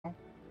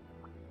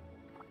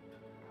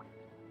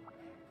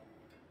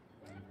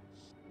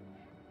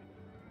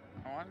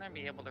want to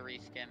be able to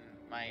reskin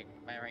my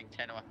rank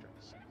 10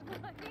 weapons.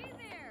 Hey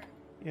there!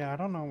 Yeah, I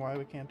don't know why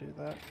we can't do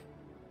that.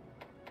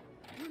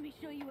 Let me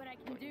show you what I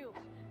can do.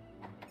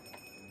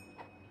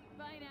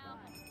 Bye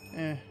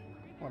now.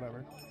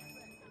 Whatever.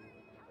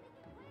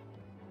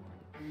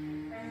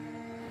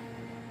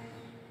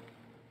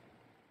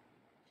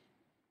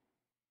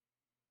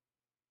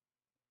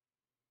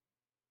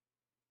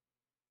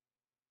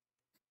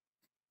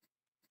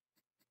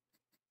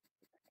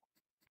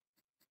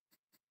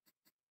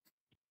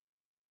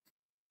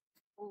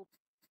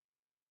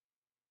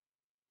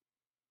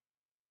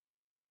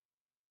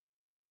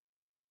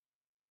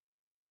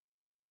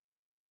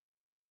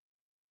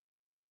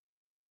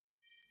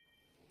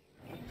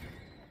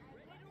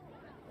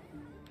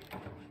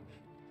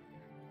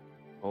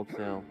 Hold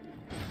still.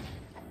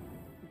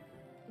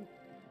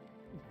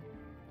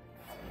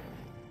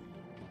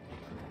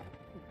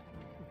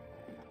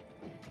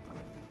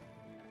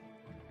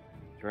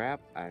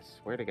 Trap, I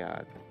swear to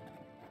God.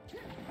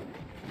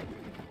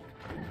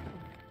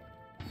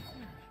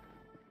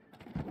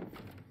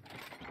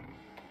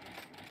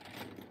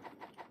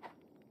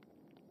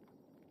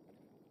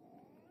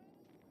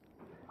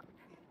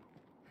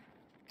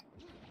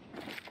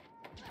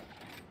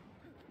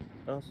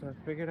 Also,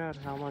 I figured out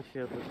how much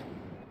of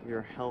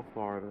your health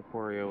bar the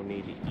Aquario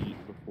need to eat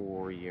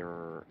before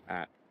you're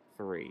at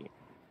 3.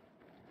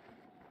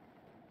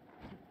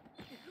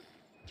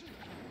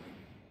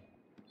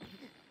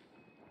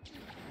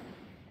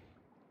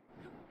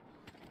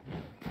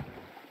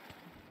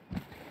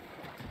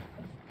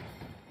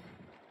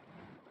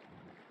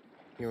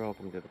 You're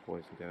welcome to the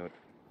poison toad.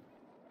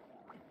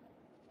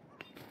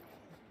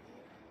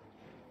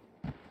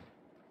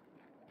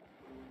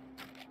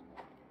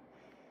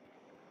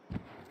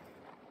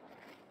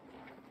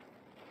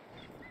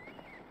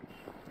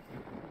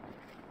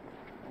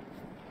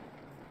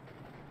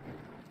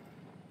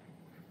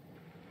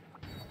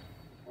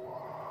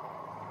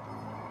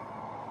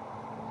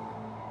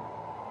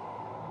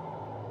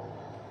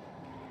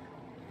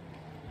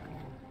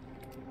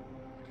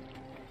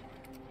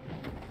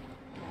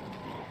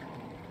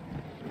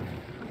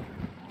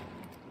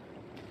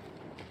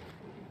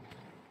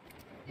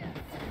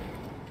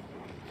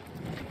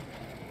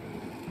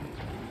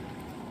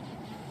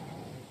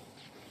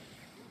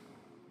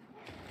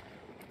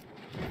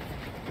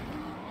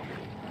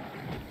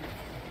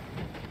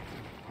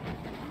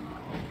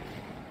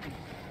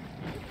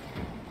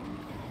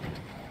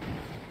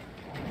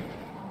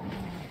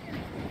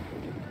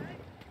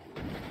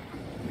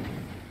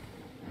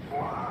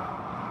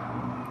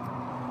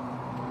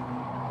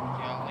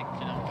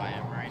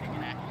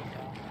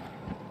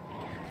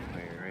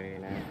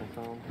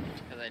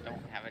 Because I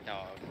don't have a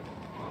dog.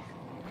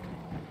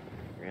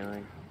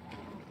 Really?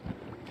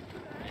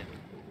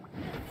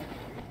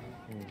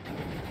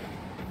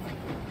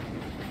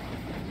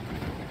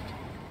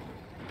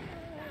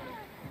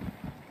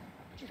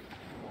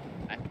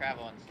 I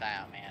travel in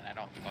style, man. I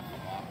don't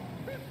fucking walk.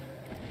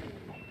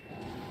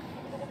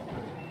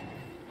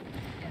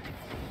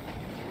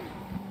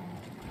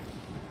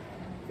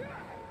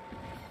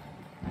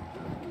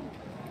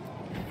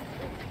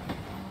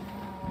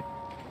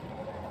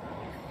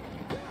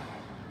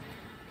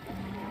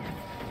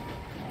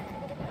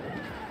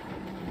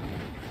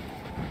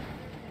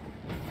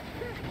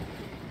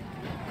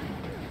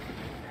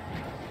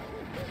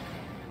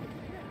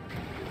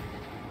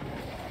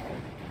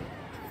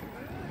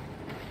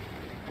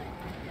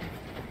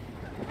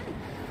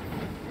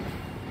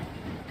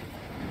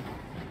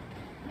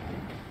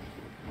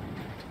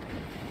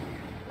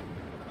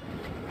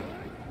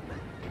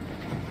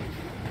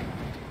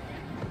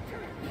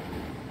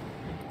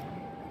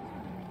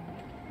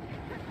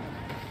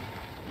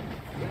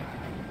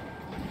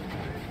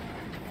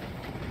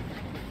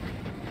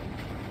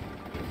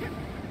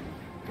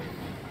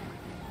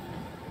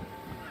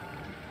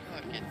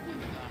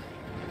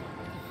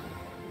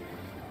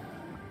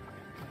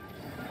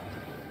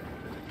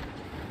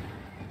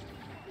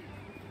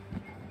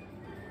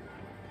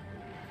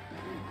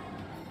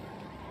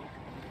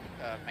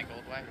 My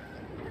gold wife.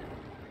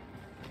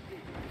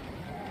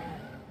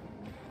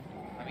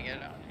 Let me get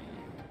it out.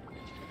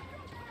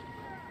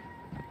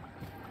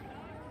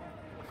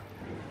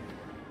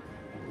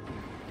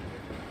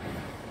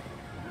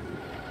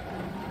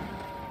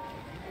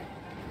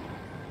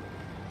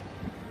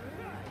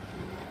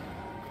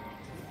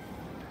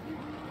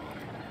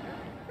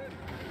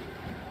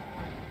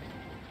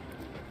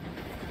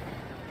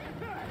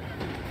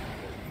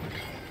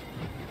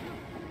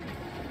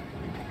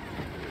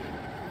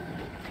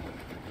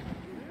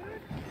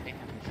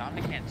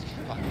 Sonic can't just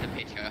fuck the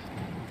bitch up.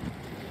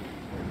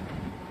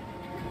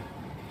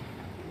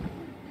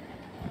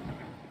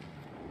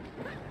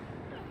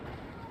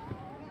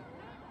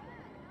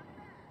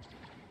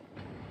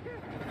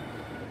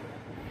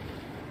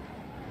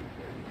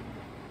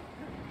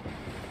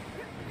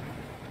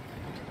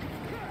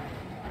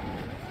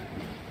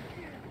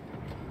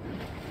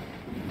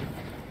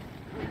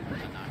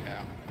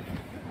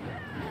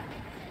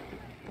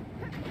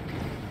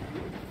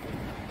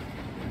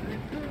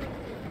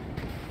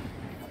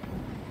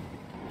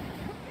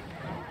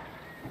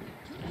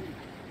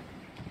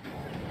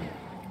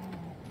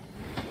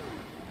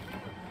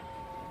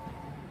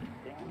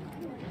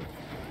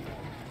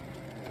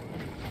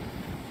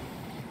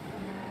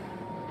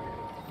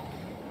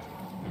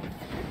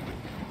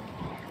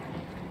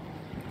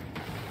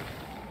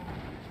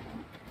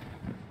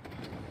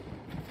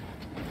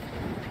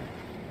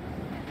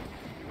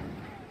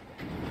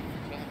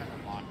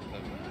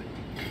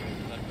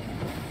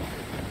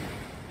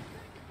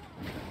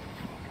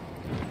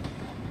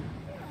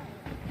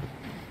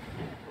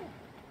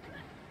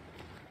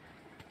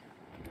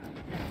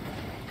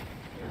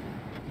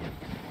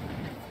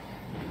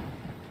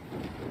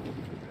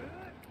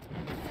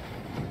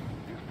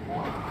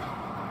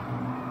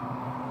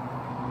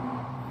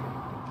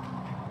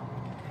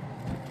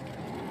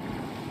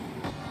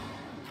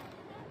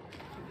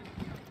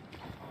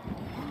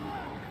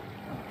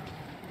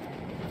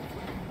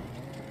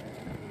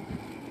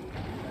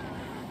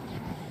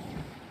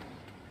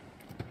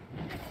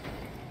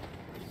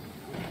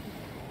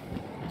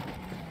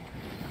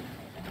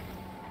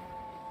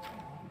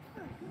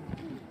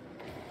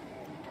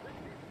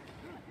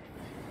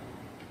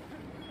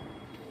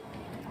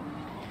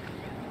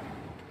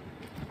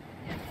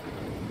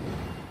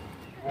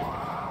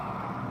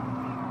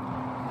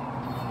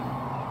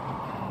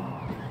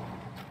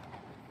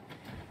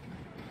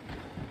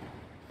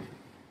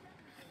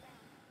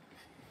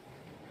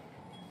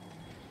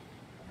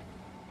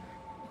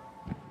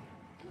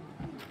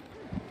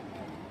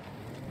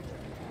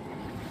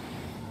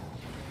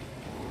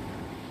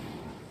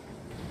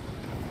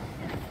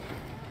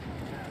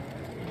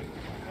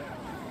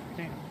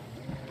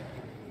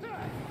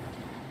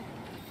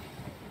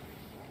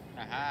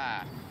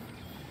 that.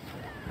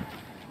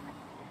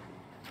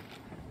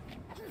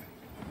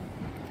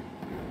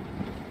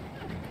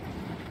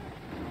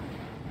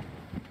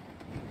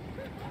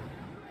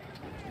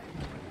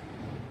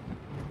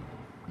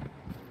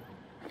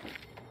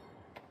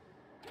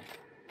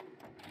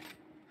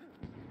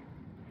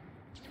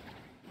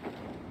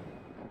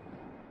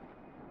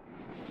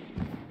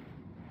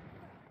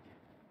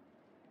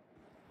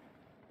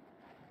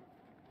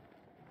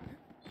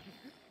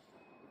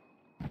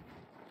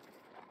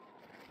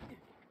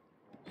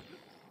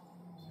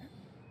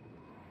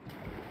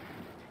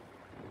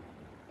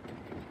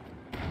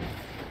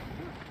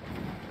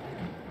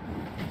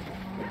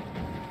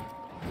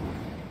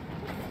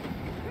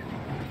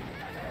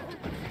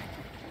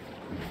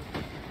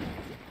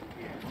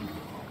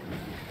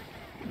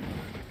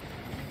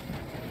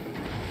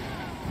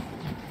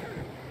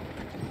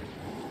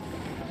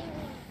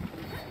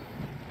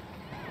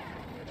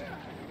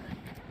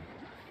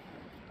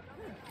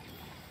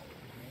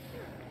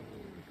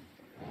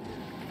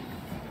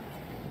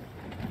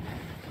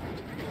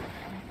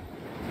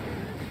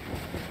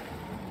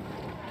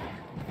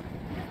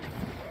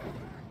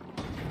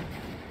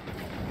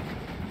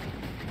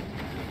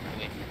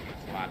 Wait,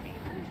 sloppy.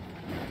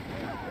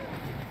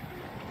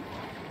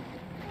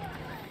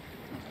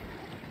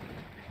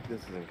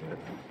 This isn't good.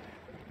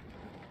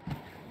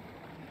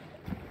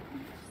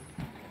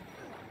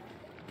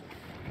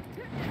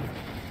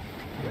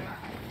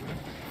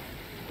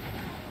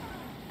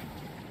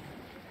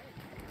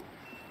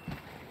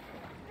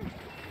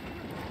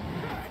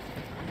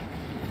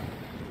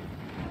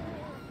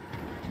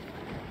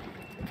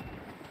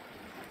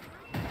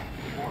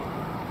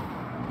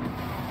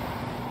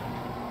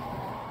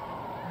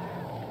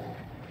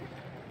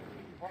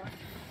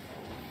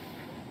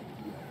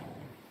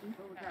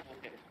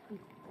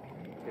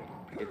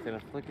 It's an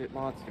afflicted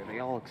monster. They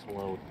all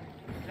explode.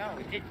 No,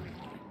 it didn't.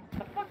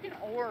 The fucking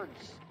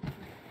orbs.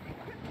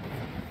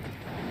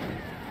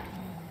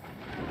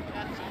 You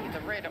not see the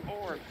red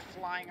orbs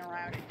flying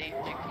around and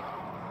damaging people.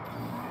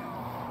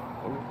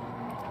 Oh,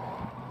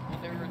 Well,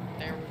 they were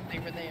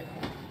there.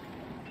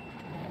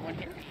 One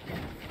hit me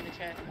in the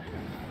chest.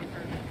 It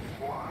hurt.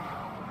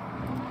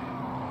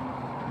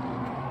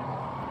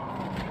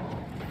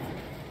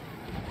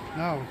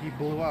 No, he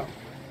blew up.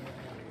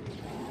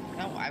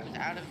 No, I was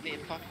out of the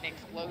fucking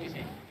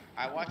explosion.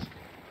 I watched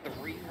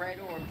 3 red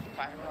orbs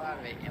spiral out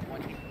of it and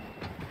one hit me.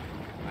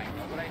 I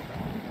know what I saw.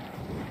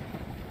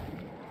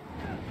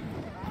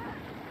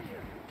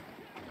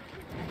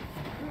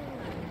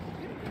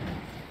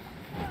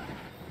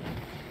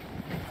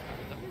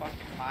 The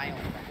fucking mile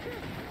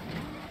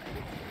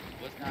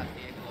was not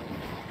the explosion.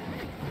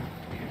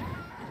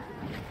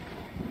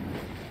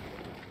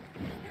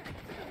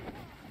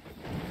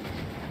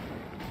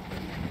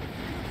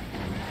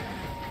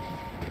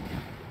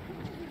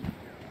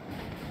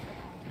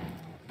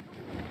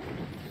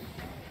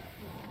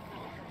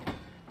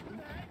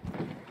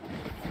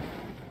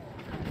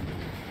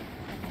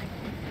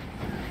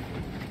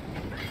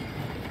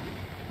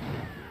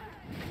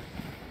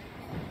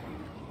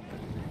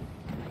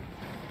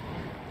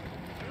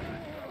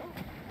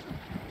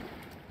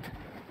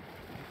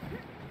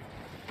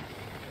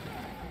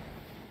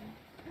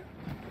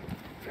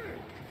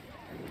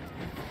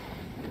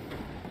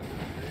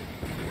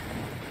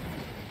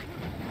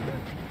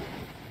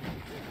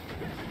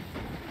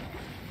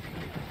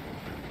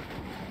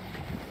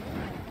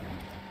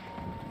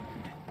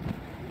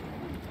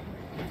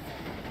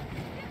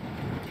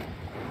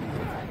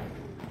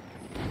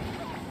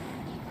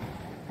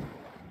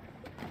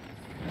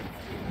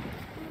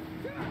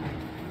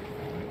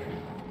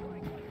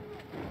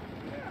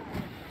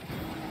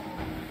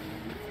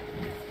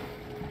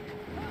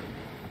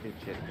 good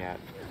shit, cat.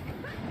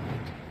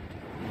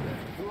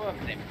 2 of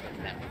them was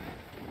them.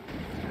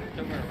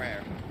 Super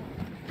rare.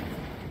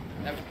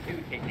 That was 2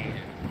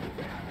 tornadoes.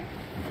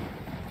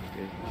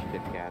 Good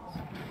shit, cats.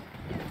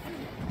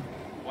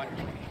 1 to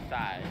each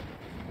side.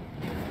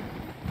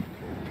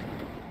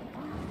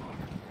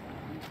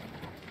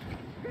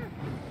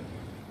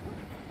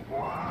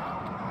 What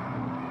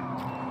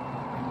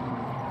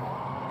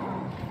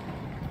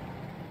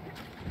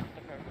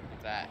the fuck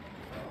was that?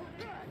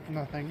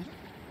 Nothing.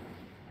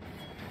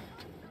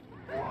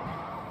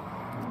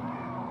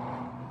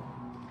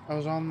 I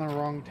was on the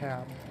wrong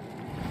tab.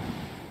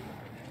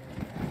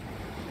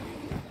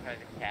 Try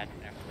to catch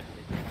and everything.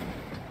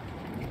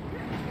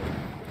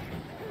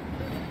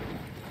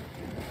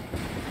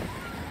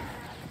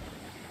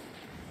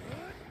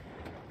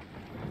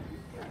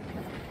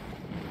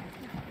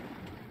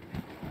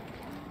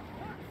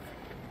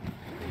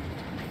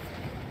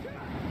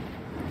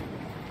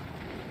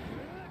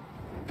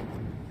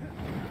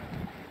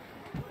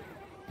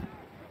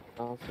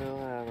 Also,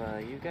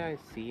 you guys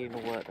seeing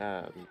what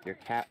your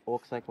cat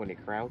looks like when you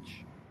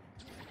crouch?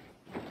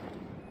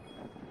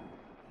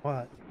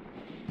 What?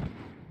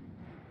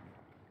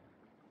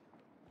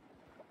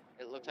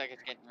 It looks like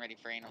it's getting ready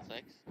for anal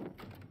sex.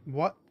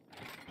 What?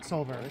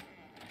 Silver.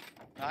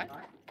 What?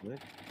 What?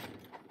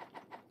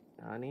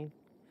 Honey?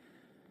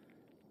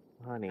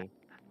 Honey.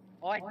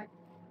 What?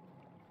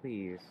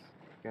 Please.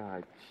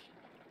 God,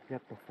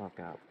 shut the fuck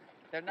up.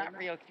 They're not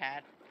real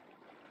cats.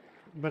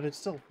 But it's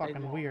still I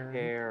fucking don't weird.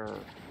 care.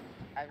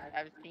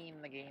 I've seen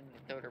the game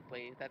that Soder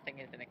plays. That thing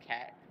isn't a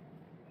cat.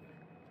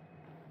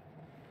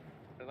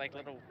 They're like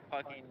little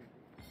fucking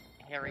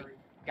hairy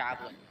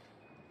goblins.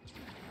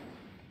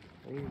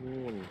 What do you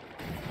mean?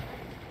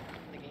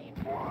 The game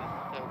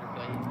that Soder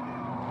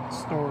plays.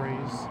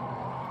 Stories.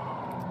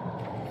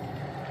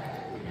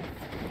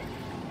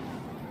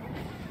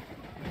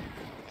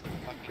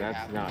 Fucking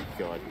That's goblins. not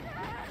good.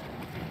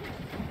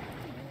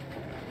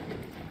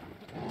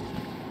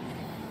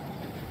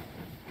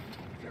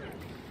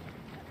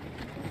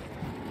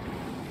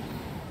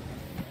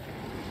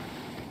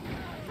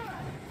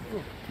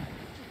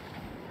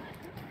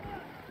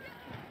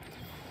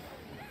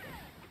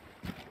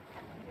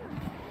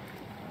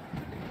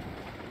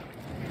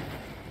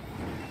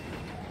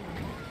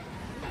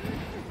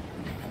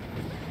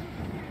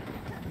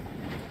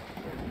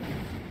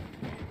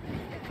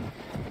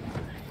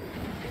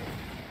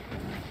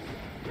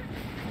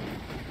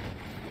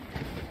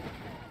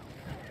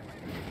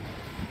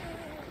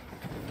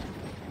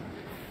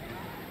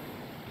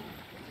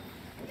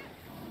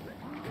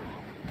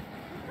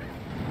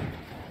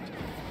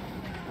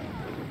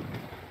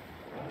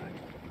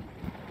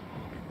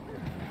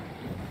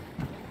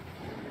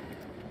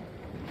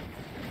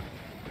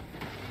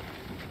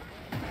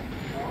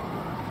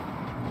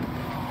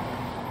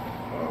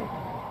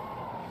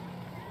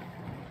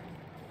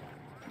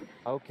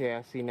 Okay,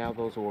 I see now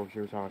those orbs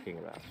you're talking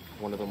about.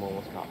 One of them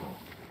almost caught me.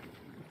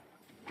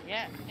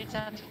 Yeah, it's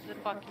after the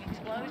fucking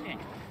explosion.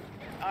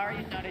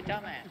 Arya's not a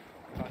dumbass.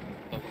 Fucking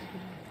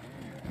explosion.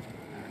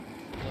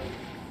 Explosion.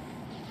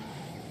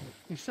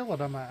 You're still a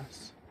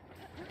dumbass.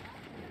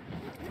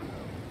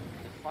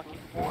 The fucking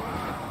orb is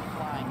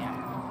flying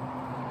out.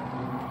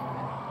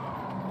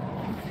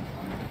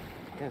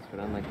 Yes, but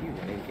unlike you,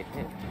 I didn't get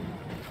hit.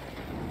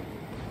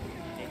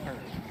 It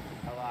hurts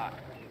a lot.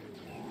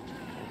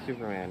 And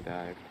Superman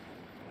died.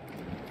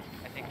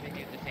 I think they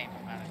do the same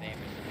amount of damage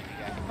as you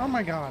guys. Oh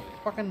my god.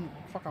 Fucking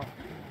fuck off.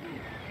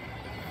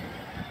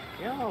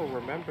 Yo,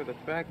 remember the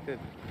fact that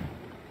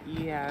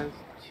he has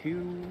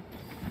two,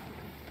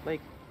 like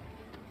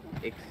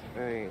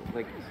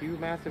two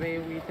massive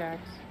AoE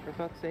attacks, for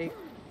fuck's sake?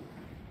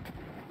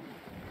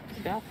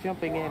 Stop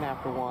jumping in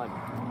after one.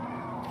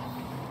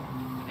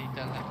 He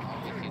doesn't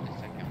always do the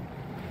second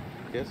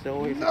one. Just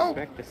always No.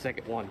 expect the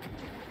second one.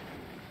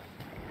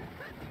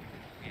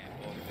 Yeah,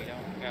 well, if we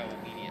don't go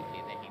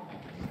immediately, then he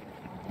moves.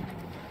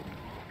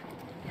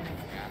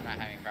 Yeah, I'm not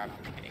having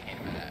problems getting hit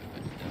by that,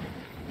 but still.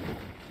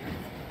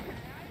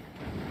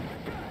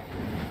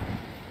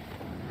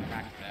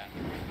 Back to that.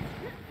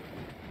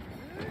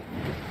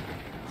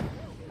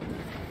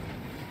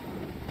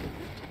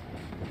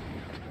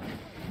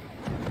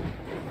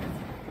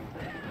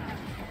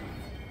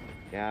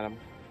 Got him.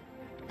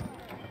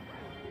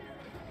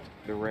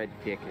 The red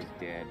dick is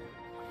dead.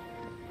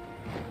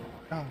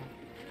 God.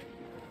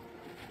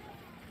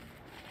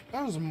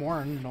 That was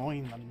more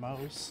annoying than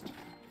most.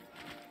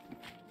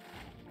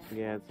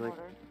 Yeah, it's like...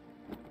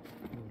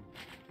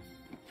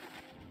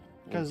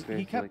 Because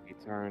he kept... like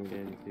he turned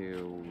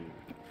into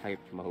hype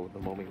mode the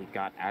moment he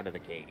got out of the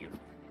cave.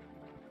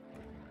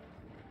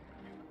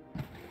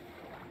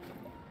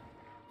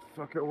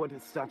 Fucker would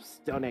have stopped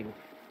stunning.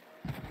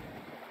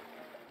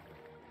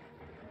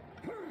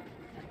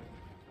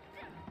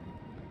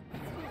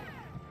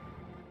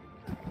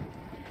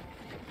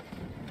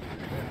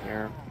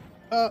 Here.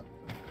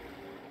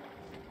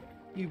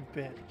 You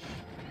bitch.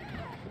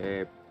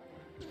 Hey.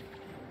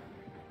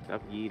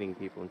 Stop yeeting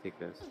people and take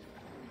this.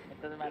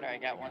 It doesn't matter, I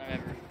got one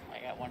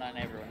on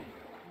everyone.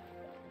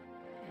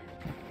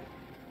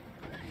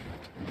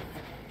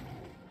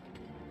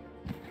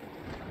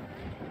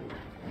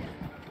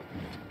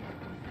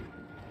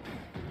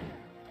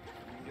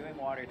 I'm doing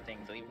water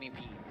things, leave me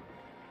be.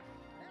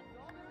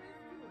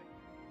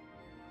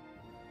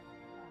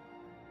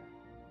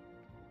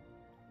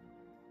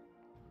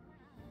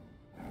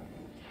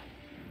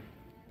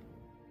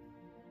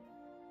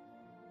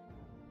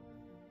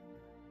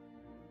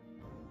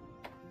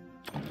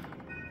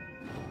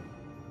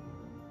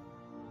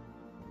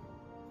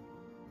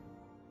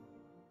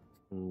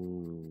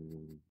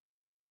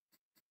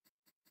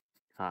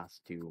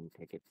 Costume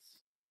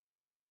tickets.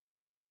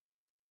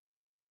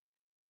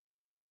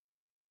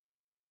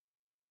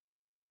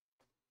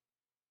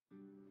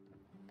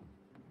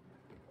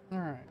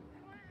 Alright.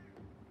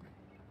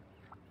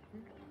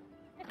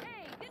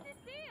 Hey, good to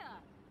see ya.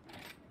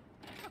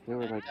 We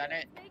were like Done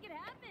it. Make it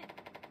happen.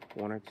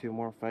 one or two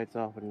more fights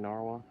off in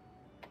Narwa.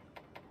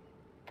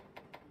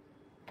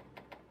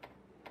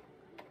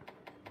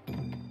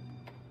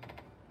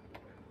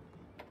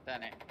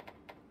 Done it.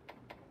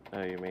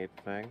 Oh, you made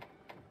the thing?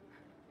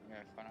 Yeah,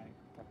 it's fun. I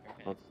fucking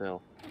Oh, finished.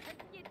 still. Let's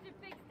get your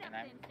big stuff And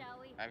I'm- in, shall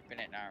we? I've been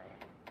at Naruto.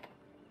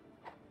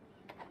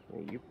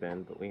 Yeah, you've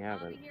been, but we I'll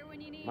haven't. be here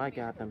when you need My me.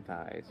 goddamn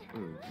thighs. It's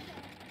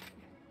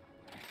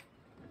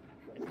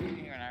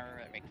shooting on armor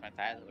that makes my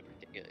thighs look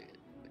ridiculous.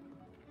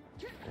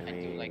 I I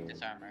do like mean,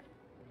 this armor.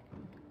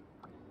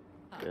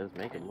 does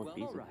make him look Well,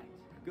 decent.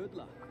 alright. Good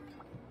luck.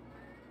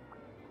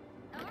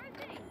 How are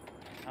things?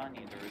 I'm telling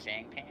you, the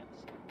Rajang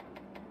pants.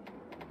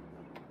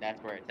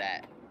 That's where it's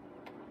at.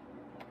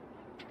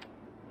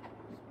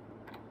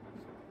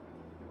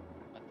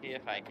 Let's see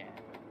if I can.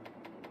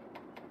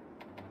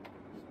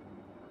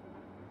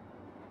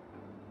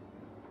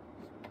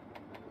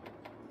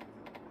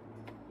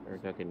 Are you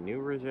talking new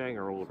Rajang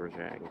or old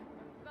Rajang?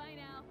 Bye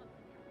now.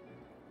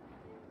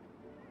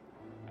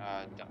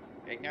 Don't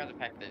ignore the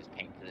fact that it's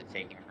pink because it's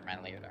taking from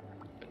my layered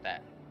armor. Put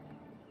that.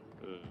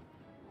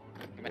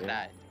 Give it Yeah.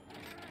 that.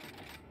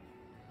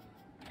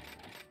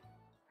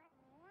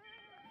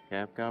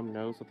 Capcom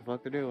knows what the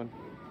fuck they're doing.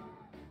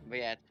 But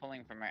yeah, it's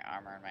pulling from my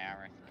armor, and my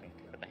armor is pink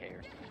for the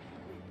hair.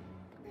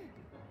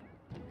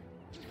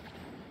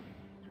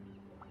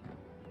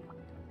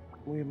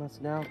 We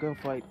must now go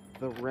fight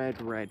the red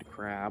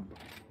crab.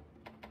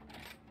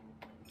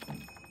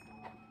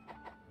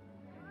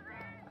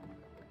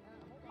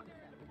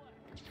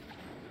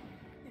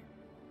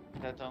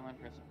 That's the only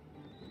person.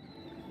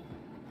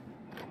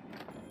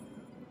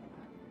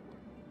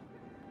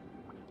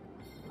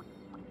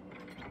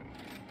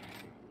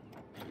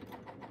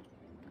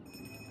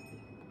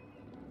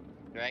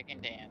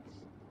 Dragon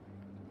Dance.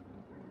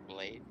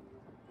 Blade.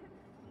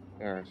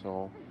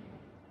 Aerosol.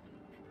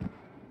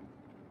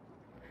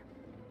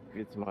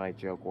 It's my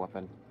joke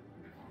weapon.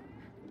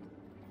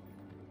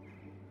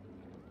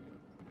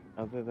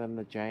 Other than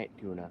the giant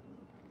tuna.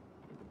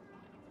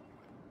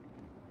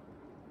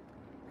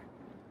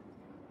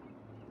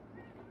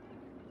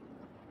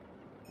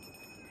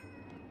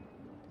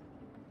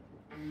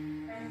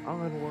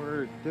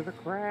 Onward to the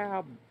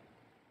crab!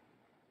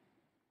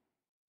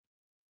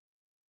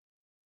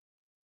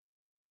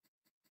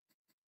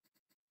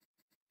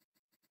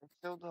 I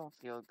still don't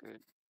feel good.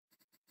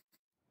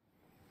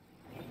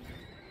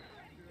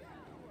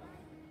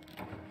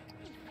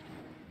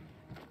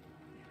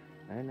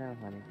 I know,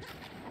 honey.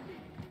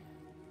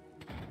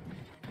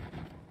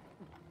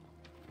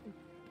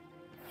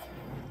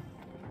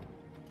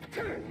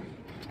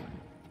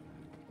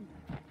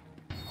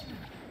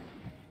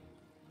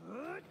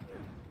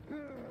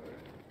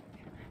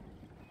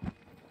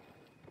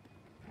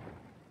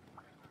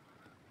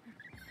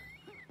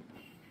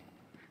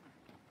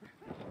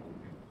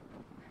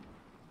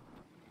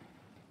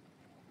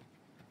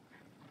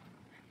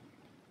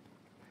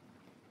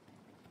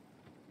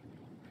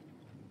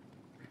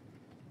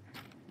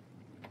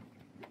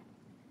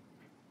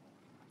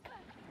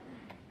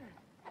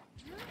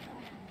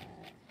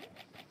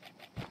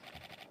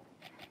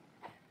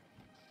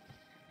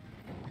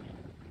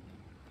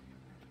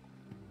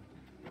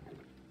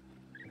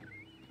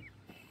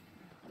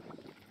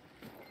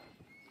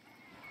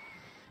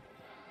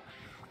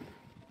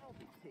 I'll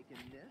be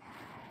taking this.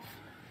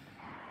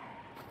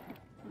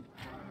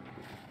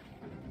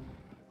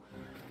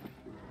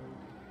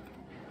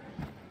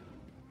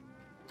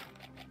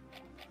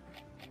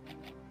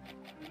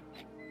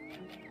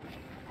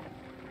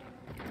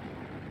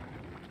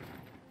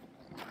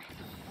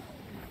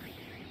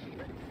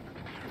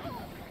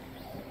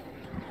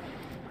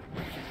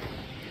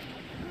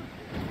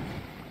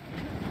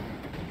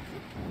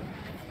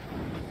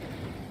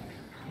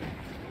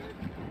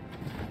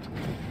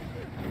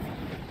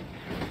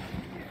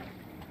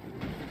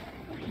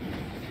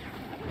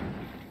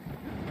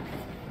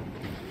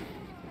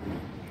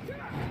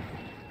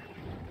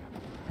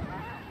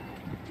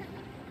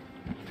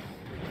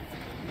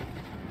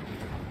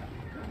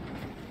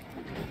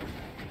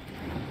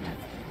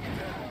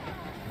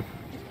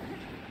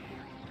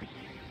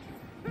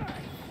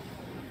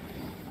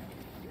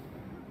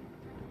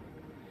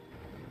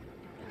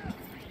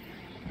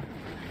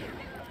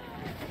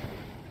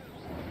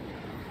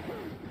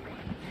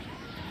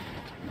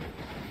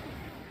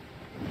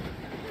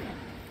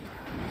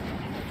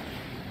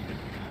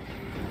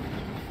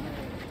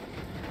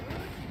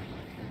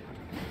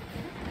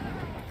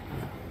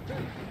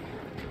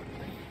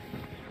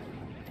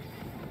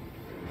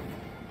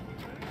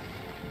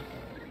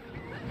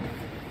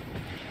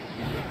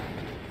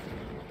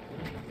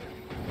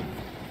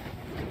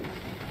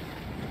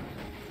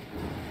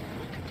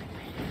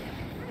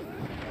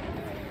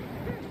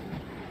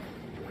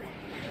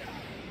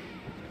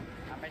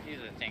 I'm gonna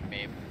do the thing,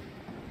 babe.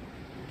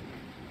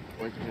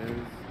 Which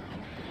is...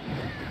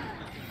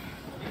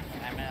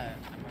 I'm gonna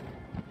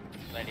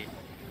let it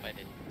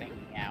thing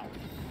out.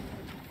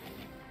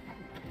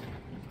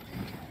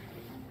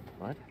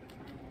 What?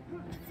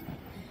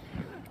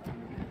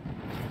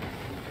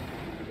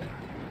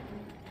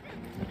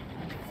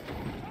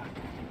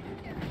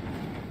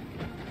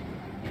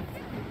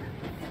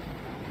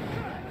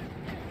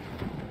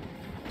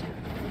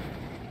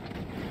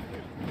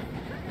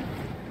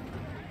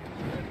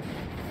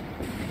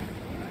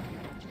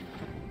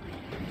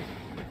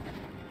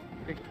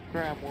 Big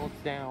crab while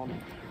it's down.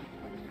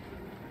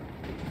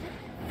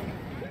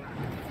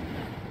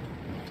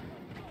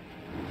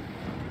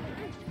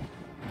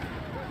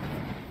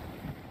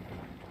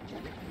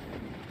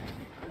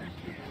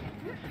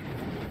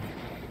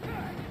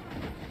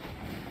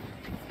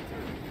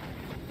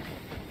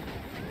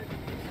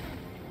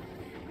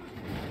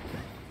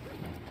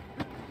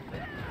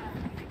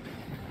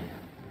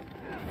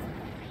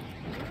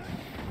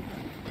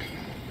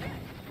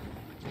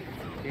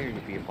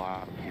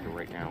 bottom feeder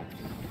right now.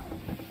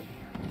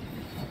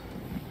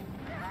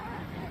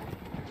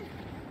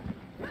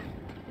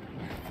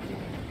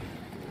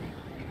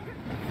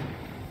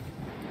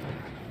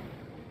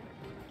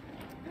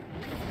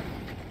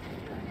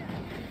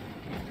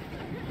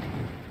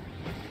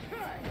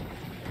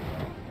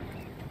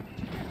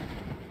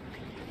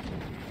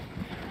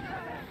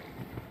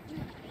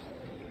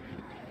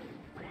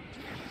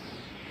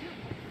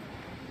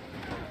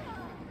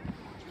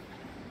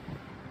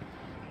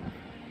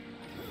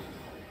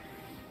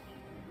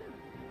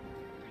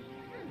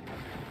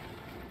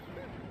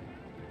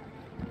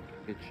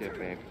 Good shit,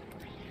 babe.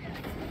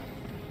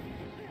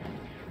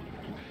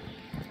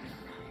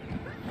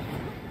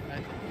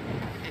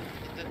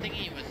 The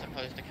thingy was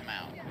supposed to come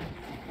out.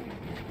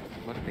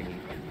 What thingy?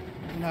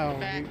 No,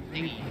 Back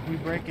we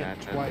thingy. break it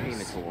That's twice.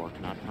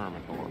 Venator, not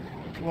Terminator.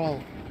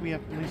 Well, we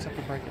at least have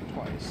to break it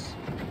twice.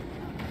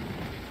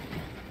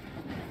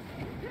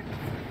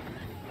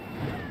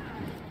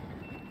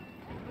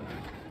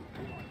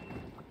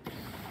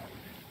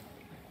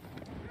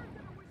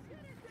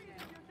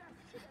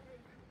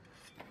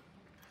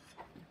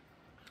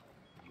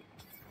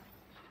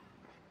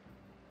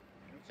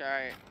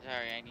 Sorry,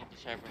 I need to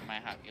sharpen my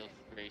Hot Wheels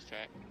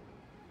racetrack.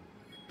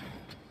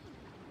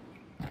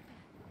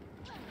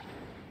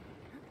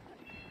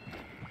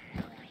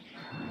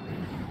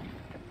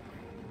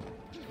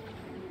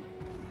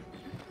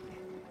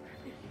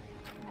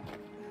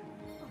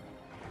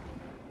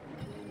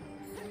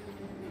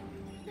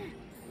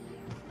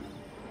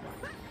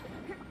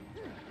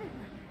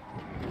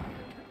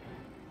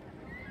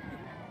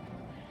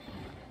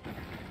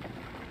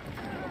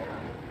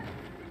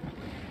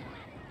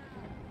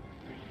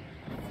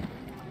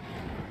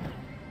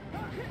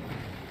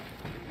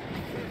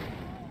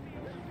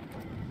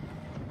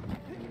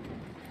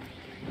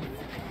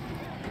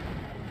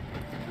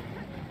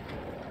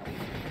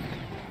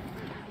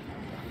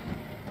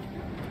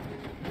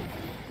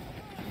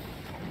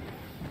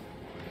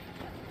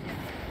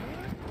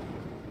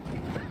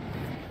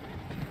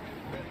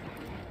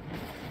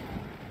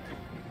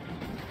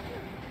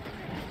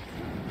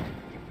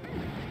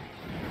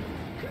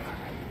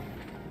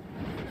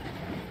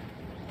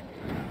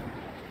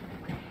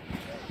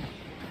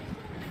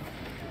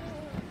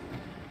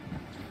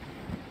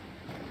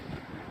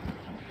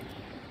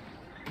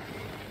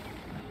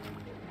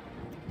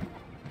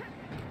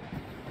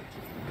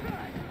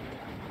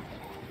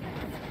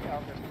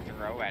 I'll just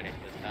throw at it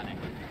this time.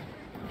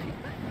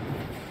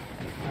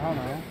 I don't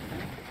know.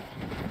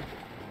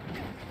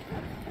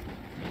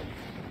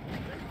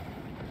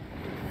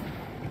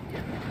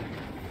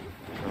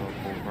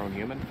 Full-grown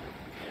human?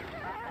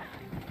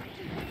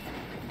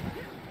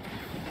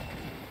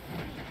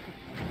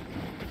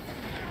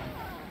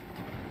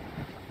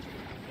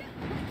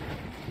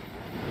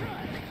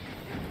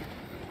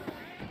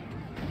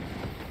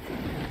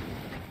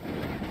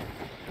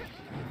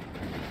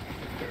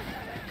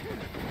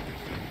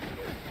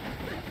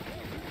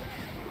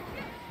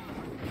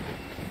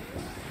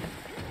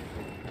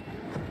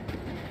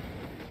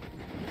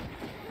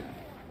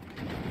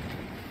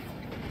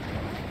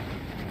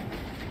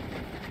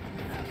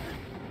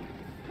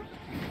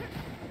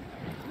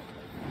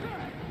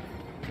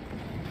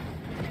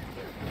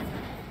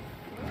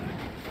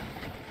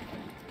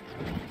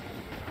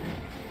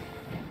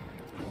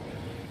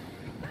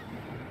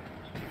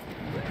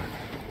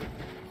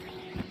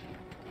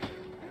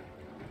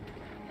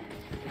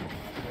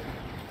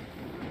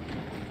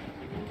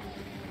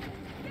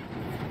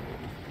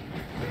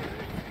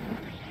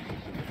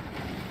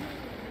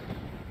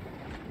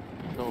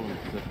 Totally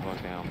sit the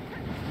fuck down.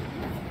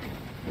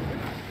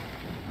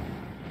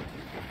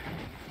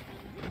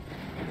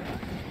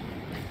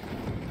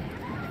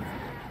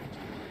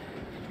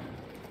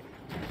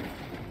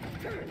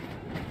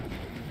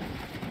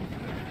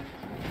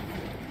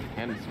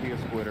 And the Spear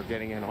Squid are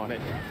getting in on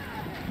it.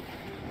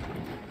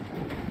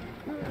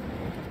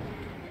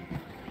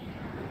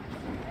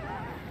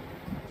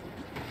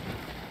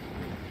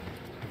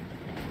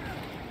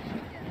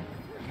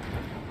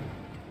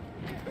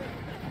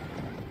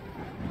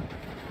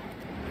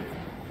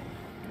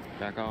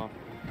 Back off.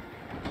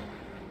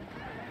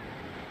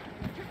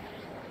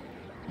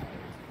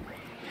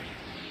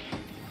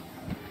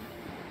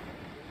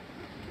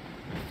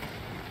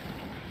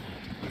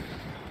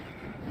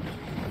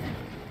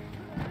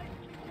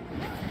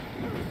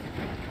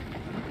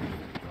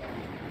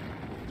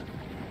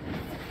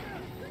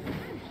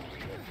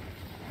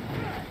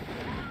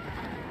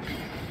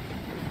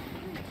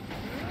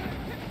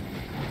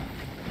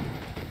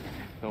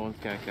 Someone's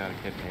got a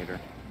kid hater.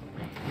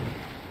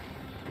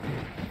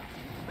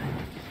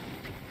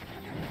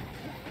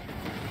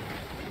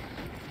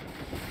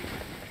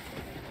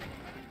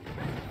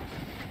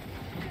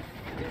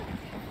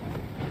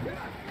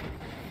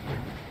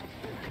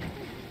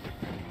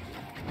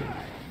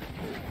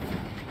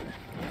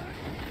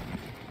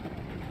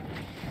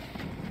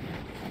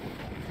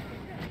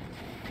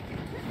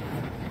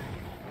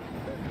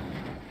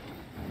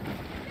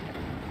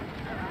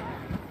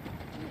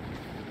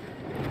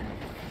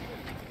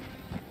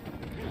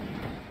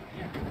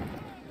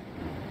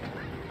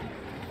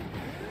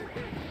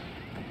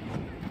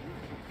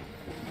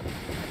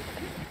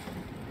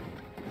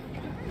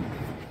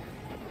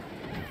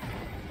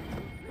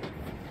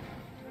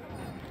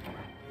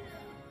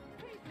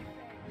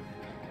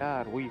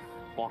 God, we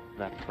fucked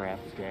that crap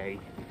today.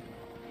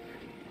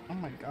 Oh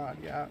my god,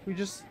 yeah. We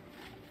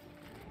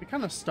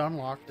kind of stun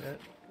locked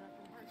it.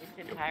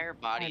 His entire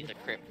body is a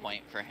crit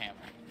point for him.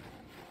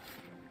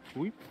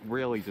 We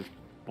really just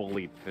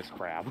bullied this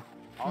crab.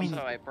 I mean,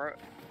 Also, I broke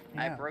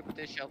Yeah.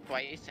 the shell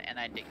twice, and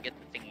I didn't get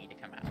the thingy to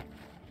come out.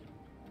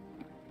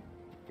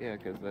 Yeah,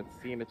 because that's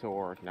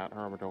Cenator, not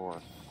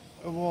Hermitor.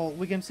 Well,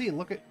 we can see it.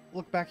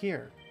 Look back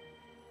here.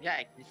 Yeah,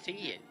 I can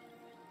see it.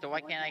 So why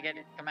can't I get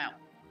it to come out?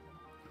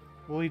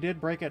 Well, we did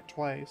break it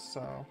twice,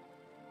 so.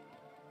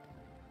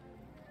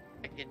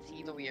 I can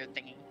see the weird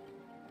thingy.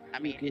 I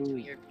mean, it's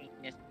weird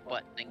penis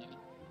butt thingy.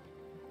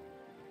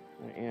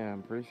 Yeah,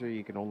 I'm pretty sure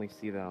you can only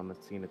see that on the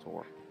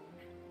Cenator.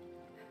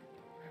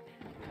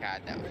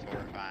 God, that was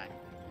horrifying.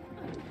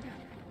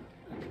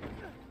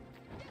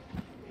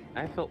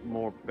 I felt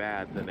more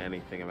bad than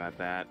anything about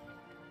that.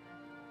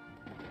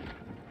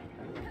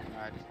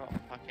 I just felt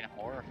fucking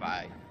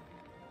horrified.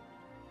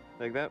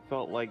 Like, that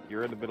felt like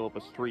you're in the middle of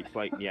a street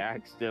fight and you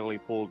accidentally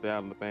pulled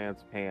down the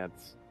man's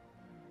pants.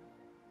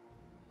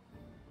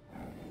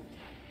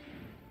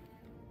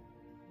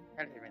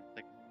 How did even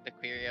the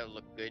Querio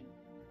look good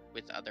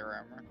with other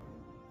armor?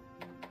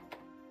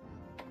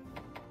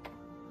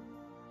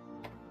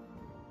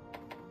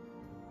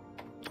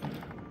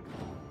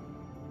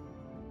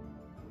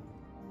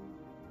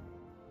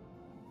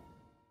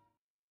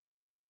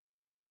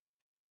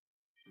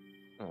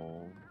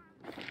 Oh.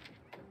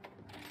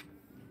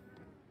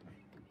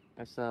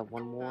 That's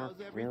one more,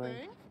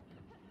 really?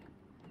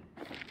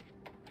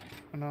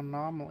 An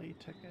anomaly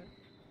ticket.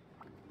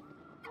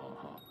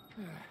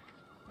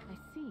 I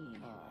see.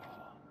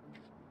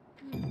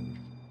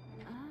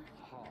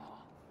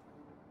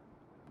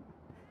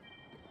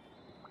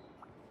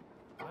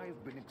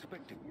 I've been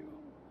expecting you.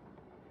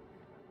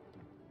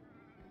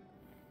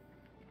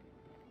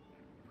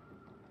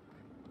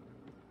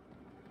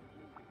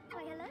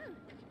 Why, hello.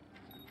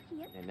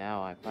 Yep. And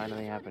now I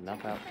finally have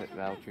enough outfit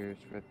vouchers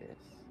for this.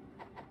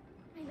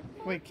 I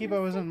look Wait,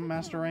 Kibo isn't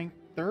Master Rank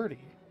 30.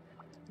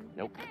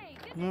 Nope. Hey,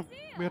 good Nope. to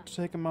see ya. We have to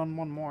take him on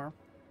one more.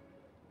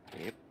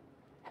 Yep.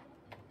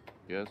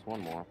 Just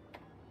one more.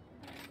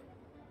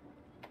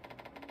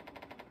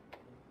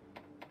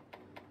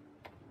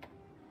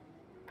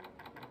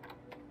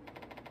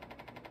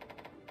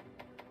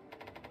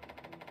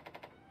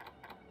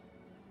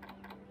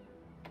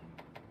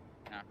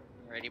 No.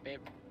 Ready, babe?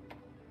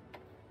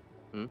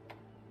 Hmm?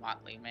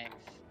 Motley mix.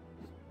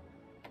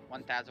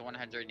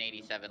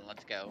 1,187.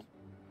 Let's go.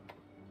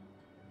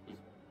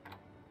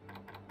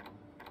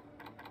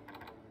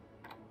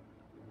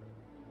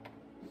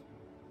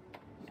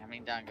 How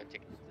many Dongo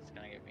tickets is this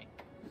gonna give me?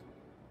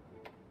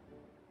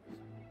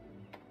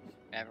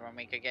 Everyone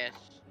make a guess.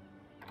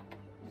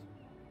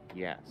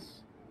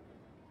 Yes.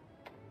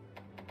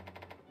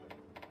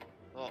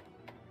 Well,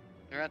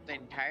 throughout the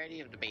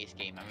entirety of the base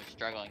game, I was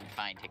struggling to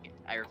find tickets.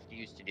 I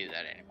refuse to do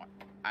that anymore.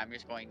 I'm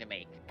just going to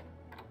make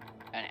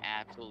an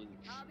absolute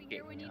I'll be shit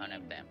here when you ton need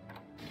of me. them.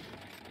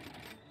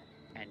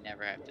 And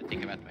never have to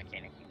think about the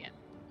mechanic again.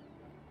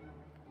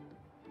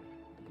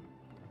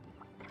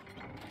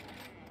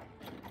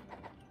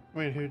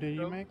 Wait, who did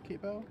you make,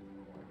 Kibo?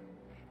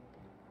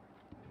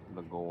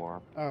 The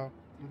gore. Oh.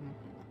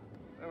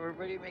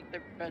 Everybody make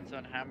their bets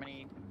on how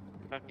many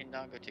fucking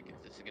Dongo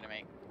tickets this is gonna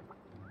make.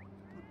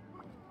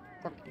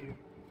 Fuck you.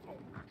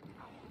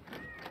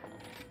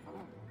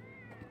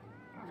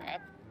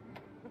 Crap.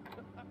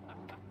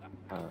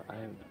 I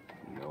have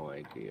no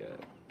idea.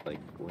 Like,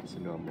 what's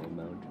the normal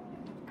amount?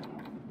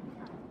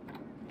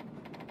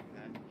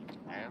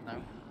 I don't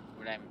know.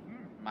 But I'm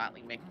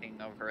motley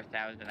mixing over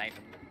 1,000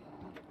 items.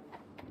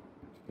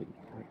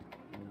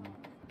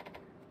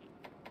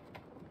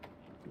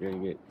 You're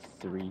gonna get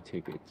 3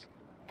 tickets.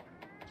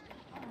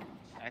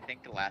 I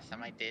think the last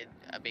time I did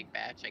a big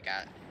batch, I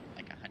got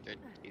like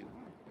 102. You're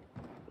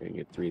gonna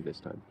get 3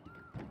 this time.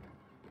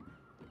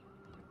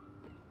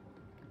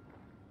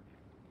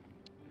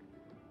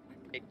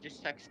 It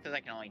just sucks because I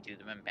can only do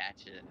them in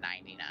batches at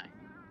 99.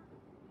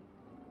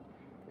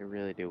 I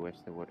really do wish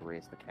they would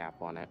raise the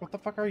cap on it. What the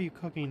fuck are you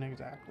cooking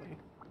exactly?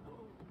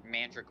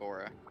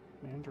 Mandragora.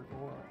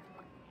 Mandragora.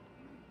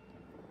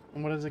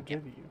 And what does it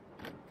give you?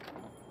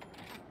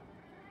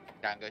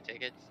 Dongo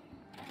tickets.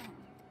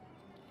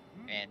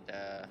 And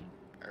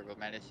herbal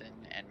medicine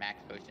and max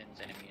potions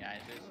and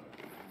immunizers.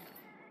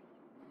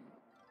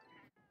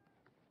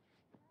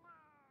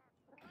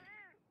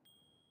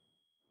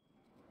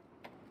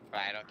 But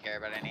I don't care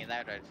about any of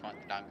that, I just want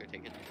the Dongo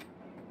tickets.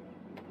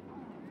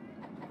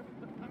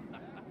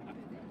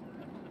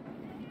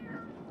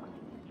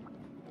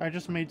 I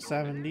just made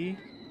 70.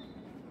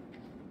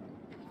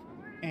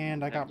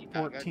 And I got 70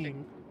 Dongo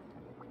 14.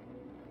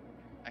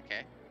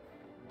 Okay.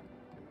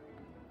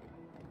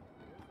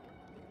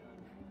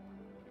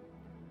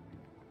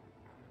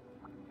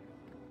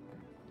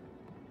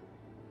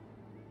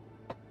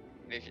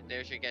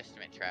 There's your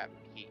guesstimate, Trap.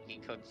 He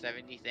cooked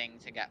 70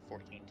 things and got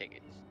 14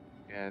 tickets.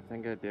 Yeah, I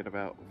think I did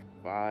about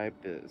 5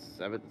 to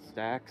 7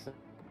 stacks,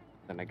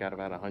 and I got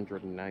about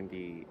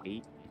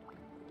 198.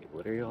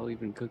 What are y'all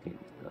even cooking?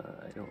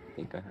 I don't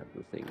think I have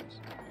the things.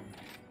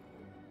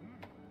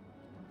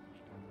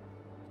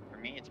 For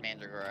me, it's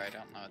mandragora. I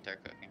don't know what they're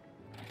cooking.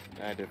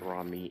 I did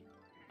raw meat.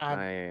 I'm,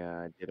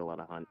 I did a lot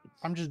of hunting.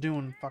 I'm just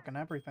doing fucking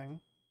everything.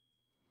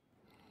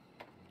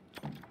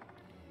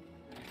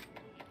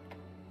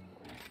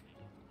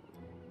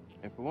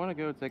 If we want to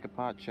go take a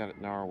pot shot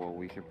at Narwhal,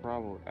 we should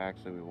probably...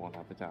 Actually, we won't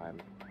have the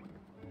time.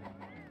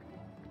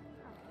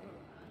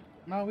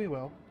 No, we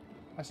will.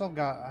 I still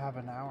have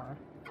an hour.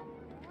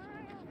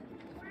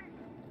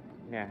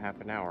 Yeah, half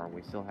an hour, and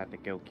we still have to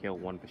go kill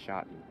one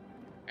Bashatin.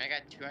 I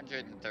got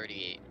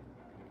 238.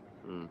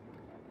 Hmm.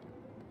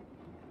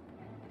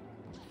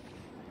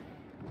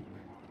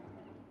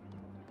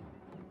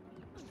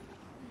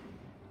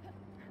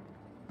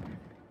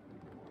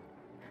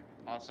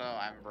 Also,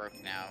 I'm broke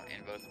now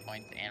in both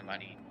points and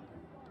money.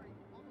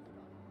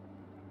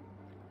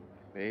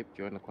 Babe,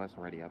 join the quest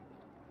and ready up.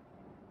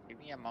 Give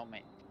me a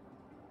moment.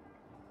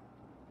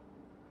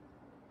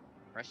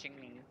 Rushing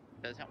me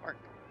doesn't work.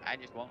 I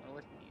just won't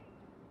listen to you.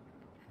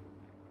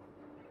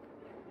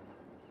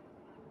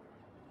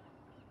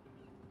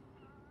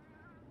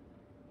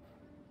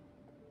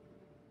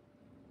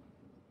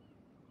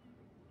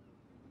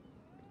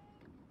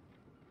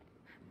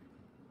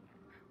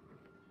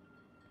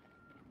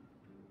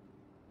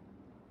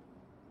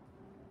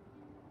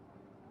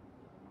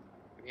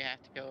 Do we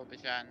have to kill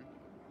Bashan?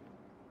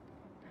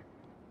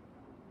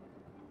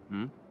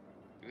 Hmm?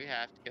 Do we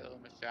have to kill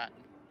Bashan?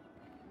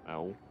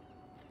 No.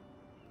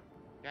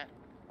 Yeah.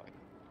 Okay.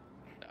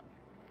 So,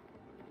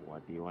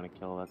 What do you want to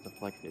kill that's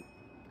afflicted?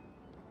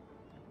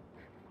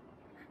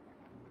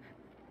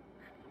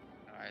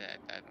 no, I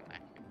don't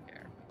actually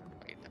care.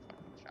 Wait the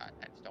fucking shot.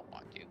 I just don't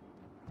want to.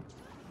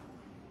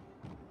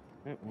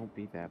 It won't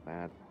be that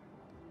bad.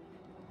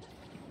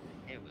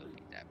 It will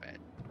be that bad.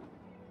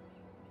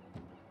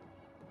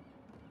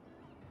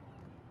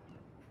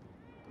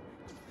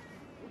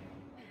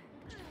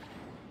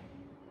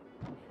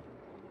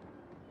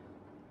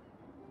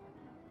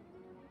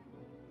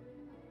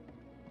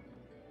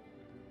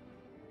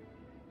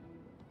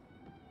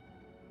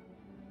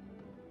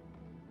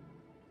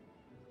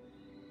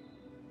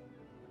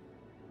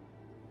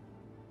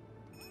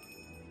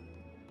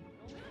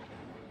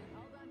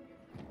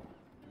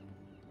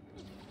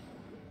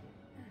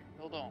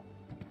 Hold on.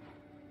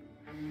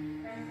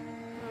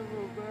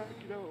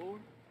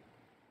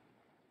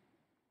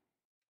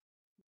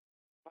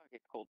 Fuck,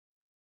 it's cold.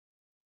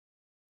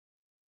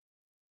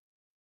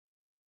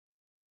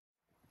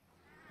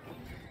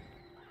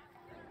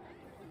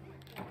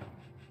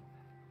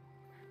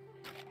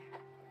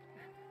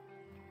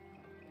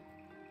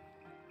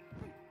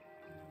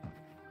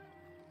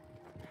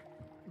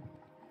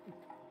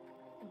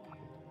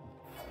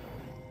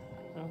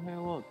 Oh, hey,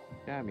 look.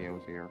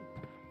 Damio's here.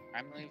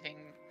 I'm leaving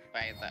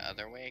by the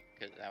other way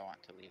because I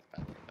want to leave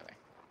by the other way.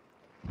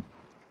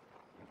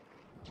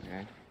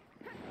 Okay.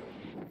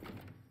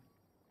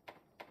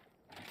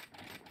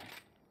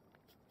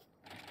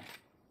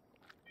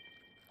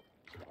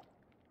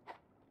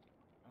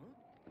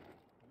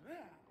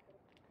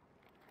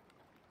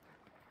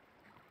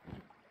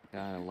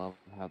 God, I love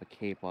how the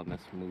cape on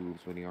this moves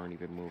when you aren't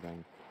even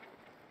moving.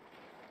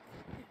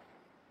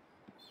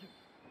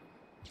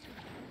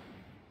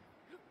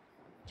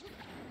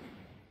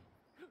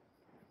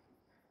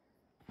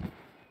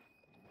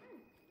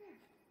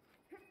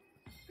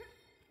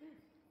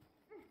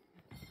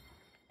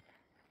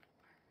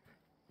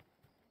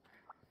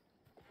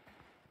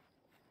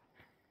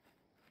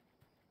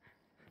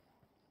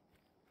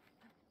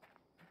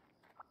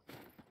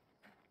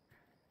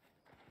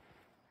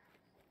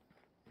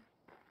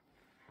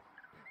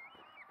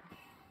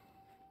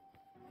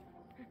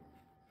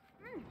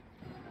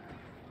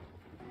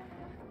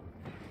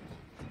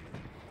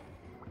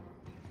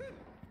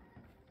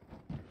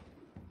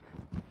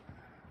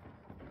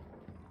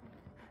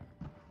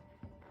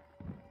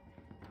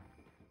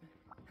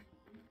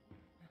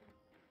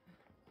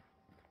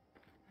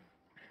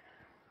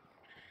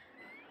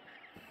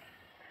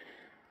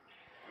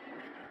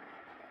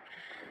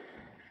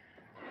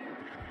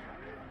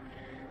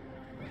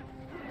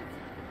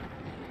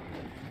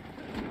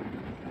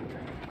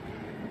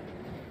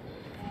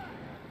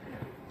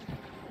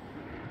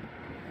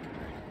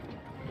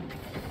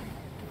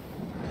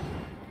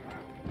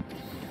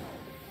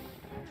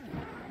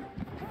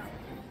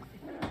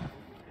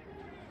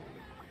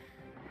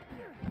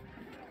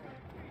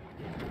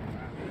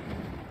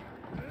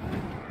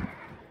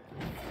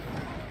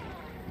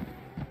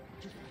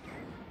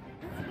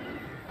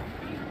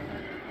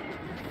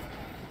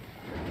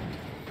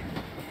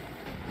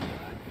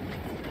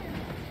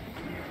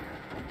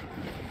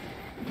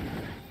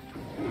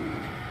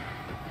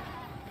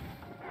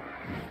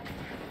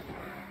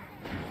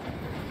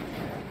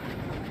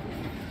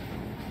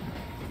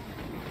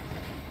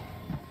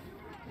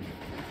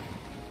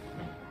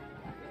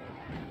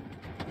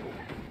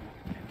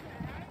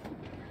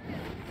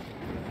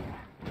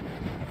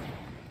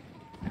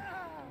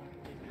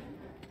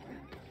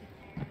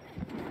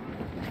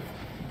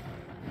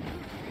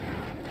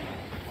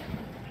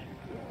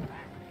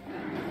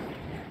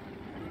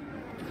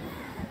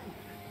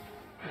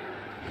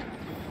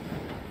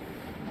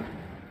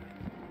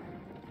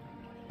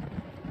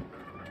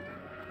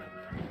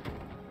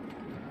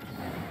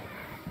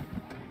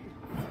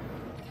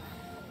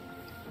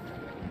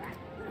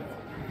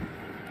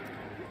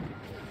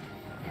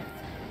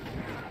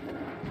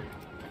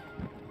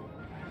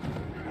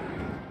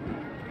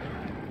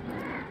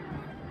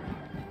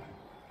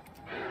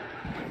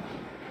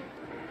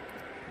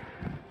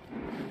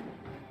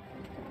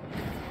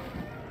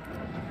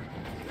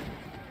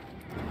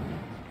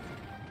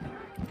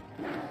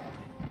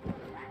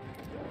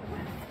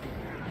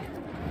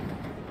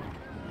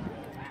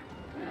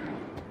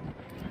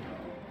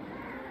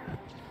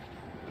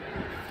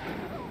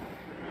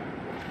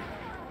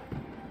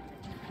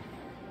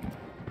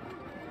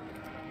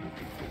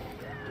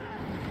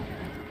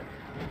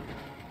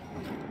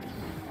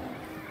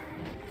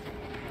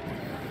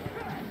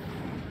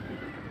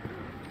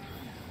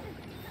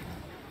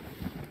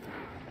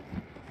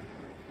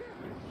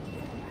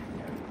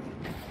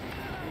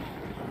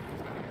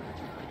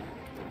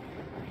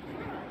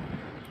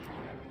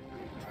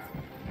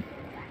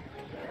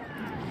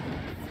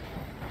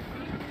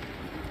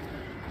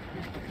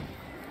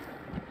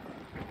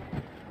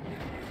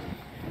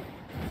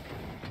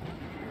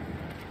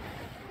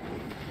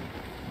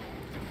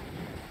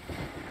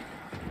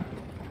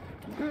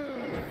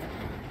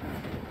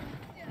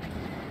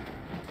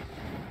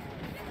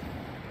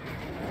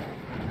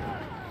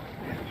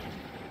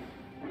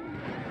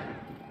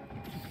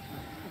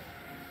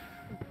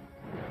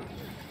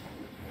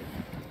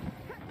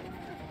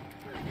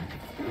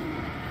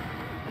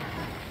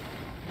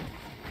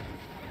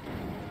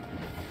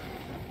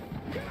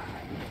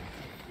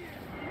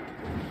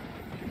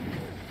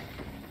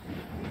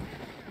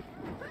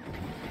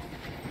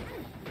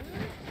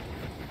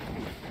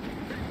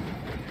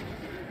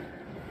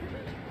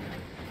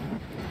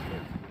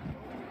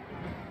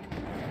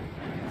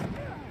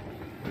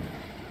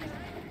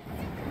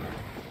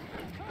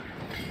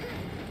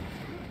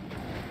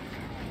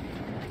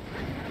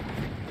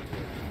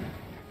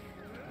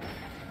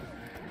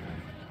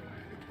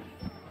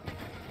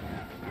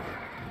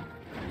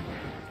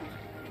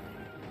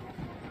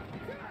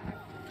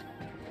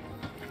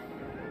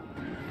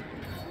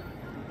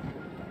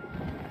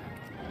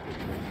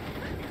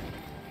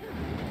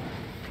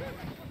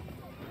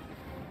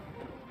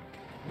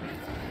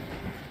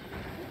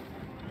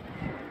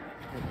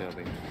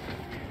 Dobby.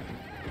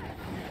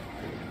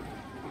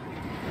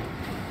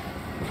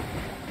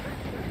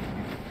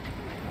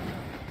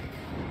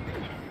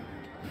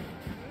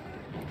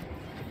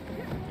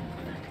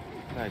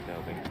 Hi,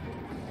 Dobby.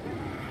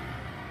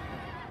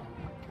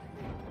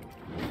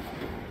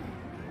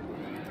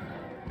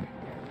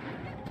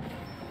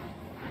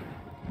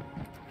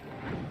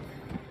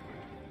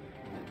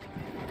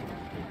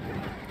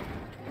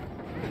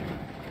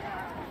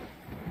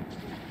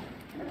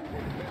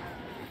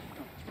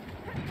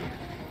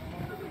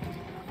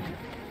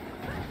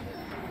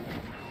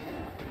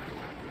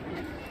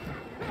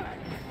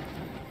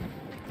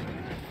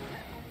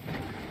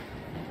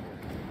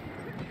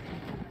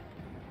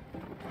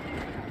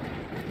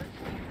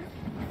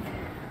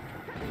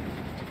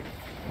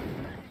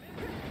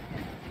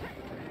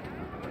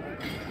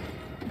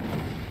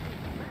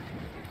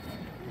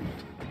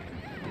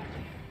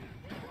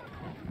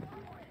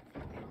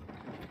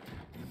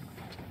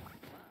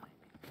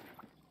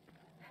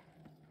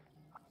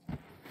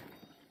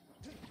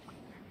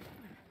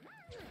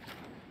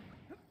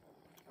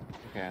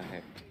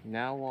 Okay.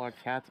 Now, while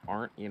cats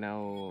aren't, you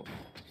know,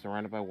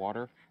 surrounded by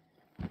water,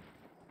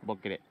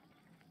 look at it.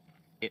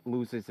 It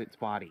loses its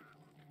body.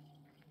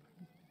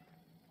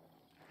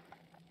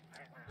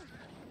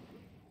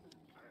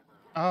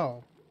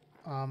 Oh.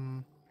 A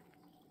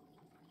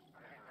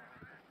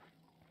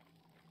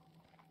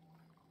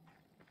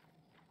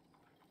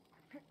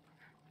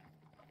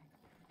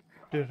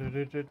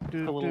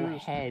little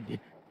head.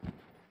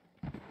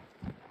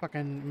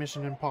 Fucking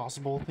Mission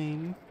Impossible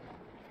thing.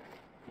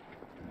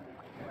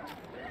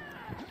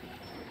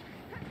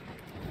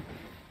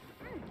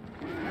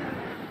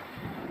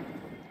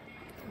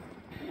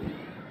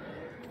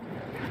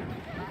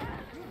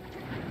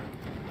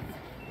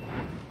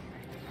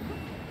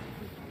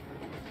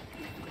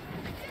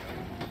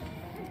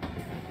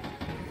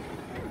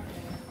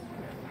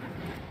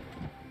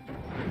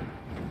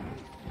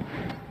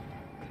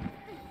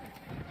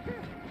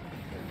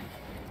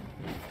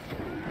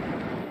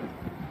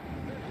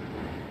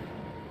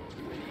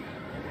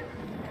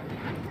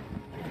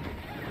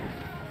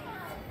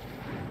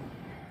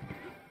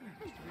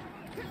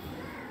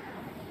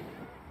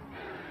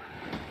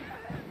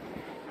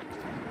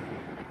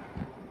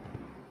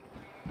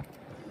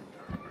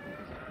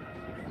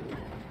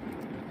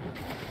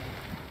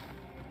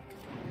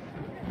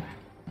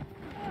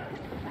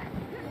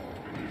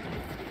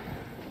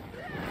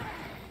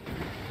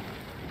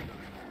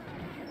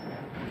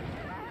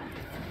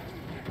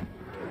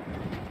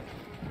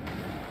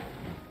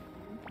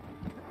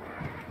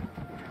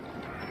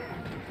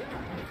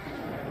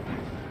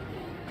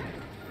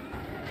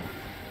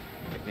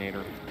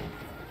 Nader.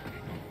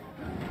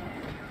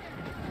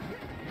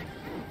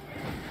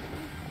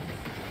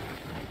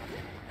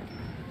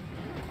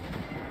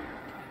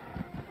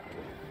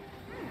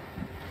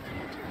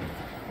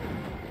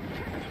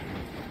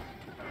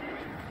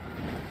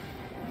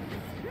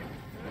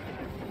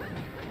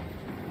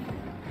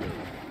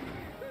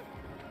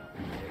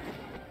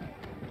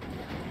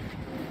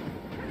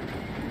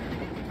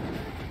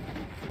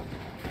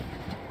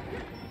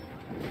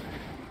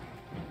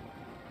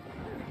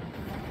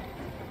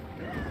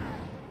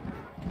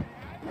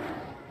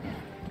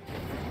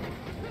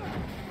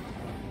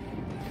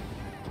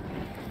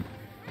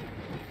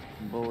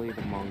 Bully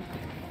the monk.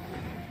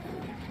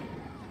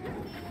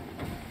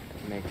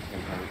 Makes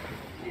him hurt.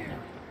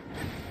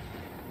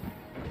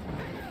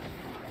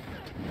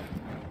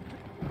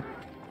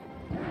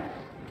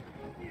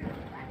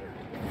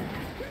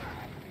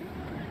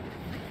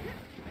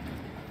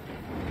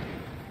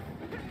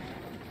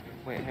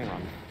 Wait, hang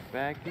on.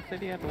 Bag, you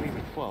said you had to leave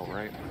at 12,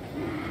 right?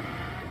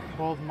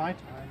 12 my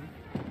time.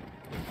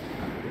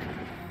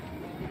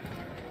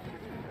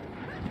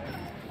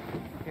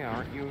 Yeah,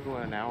 aren't you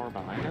an hour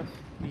behind us?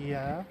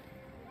 Yeah.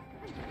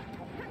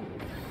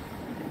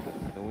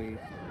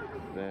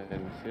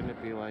 Then shouldn't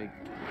it be like...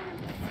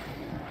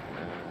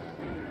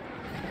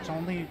 It's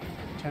only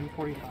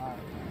 10:45.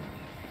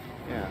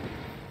 Yeah.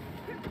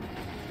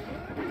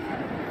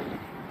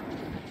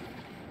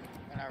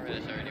 Whenever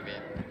this already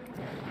been.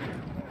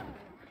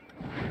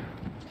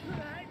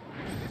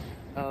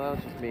 Oh, that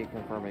was just me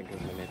confirming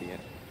because I'm an idiot.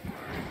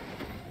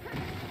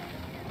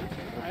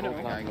 I know.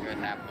 I agree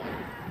at that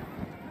point.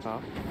 Huh?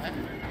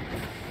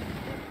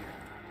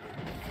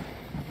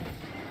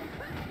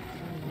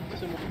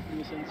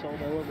 This insult,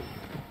 I love it.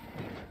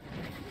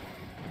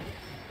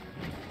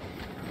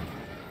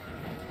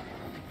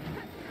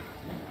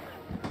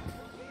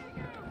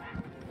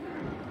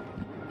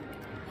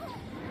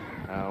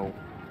 Oh.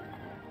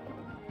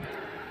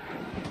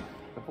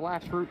 The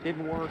flash route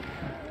didn't work.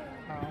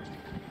 Oh.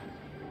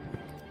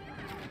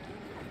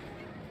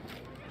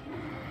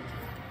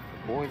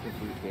 Poison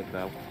fruit did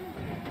though.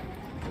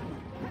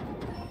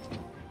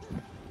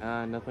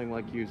 Nothing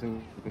like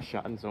using the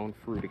shot and zone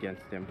fruit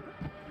against him.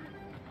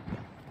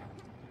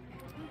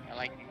 I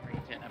like the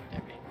regen up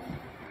there, baby.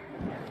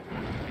 I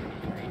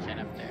like the regen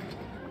up there.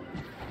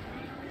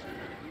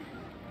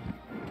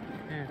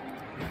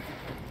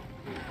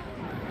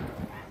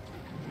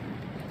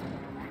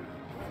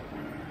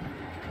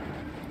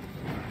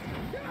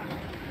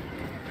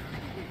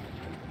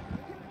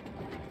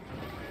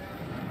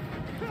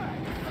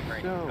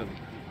 Right. So,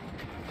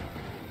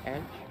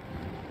 Edge,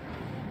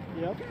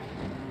 Yep.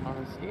 on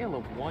a scale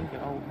of 1 to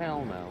oh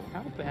hell no,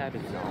 how bad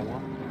is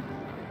Zawa?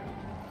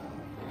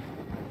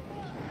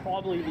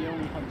 Probably the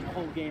only hunt in the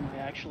whole game I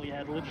actually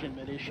had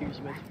legitimate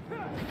issues with.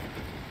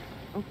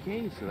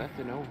 Okay, so that's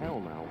an oh hell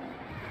no.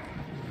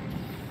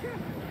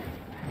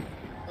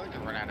 I'm going to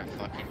run out of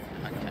fucking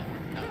hunt time.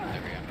 No,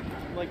 there we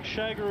go. Like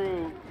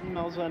Shagaru,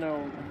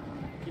 Malzeno,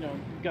 you know,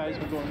 guys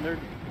were going, they're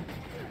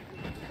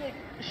like,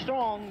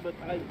 strong, but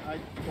I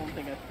don't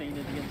think I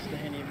fainted against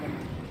any of them.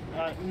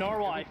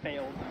 Narwhal, I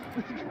failed.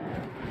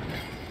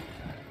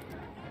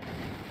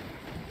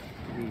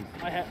 Please.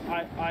 I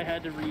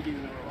had to redo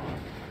Narwhal.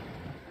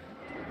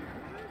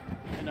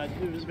 And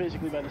it was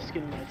basically by the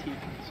skin of my teeth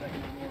the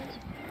second one was.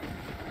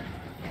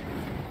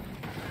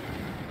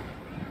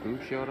 Who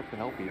showed up to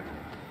help you?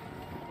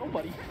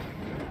 Nobody.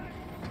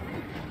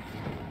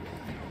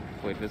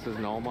 Wait, this is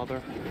Null Mother?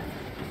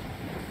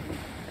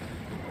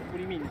 What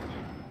do you mean?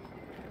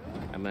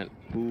 I meant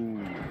who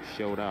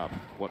showed up?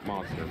 What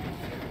monster?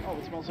 Oh,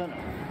 it's Malzeno.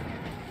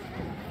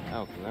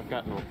 Oh,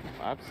 'cause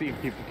I've seen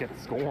people get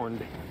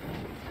scorned.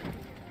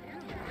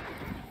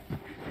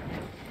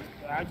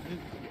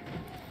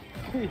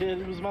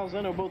 It was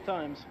Malzeno both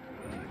times.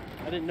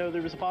 I didn't know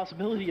there was a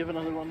possibility of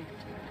another one.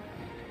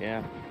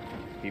 Yeah.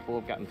 People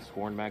have gotten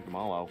scorned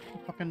Magmalo.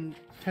 Fucking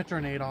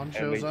Tetranadon And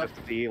shows they up.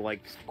 just see,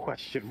 like,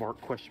 question mark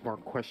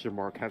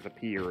has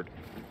appeared.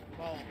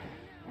 Well,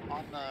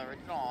 on the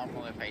original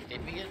Envelope fight,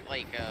 did we get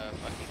like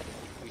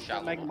fucking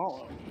Kushala?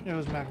 Magmalo. It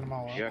was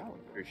Magnamalo. Yeah,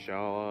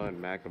 Kushala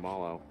and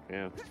Magmalo.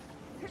 Yeah.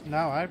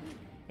 No,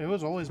 it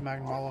was always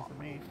Magnamalo for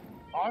me.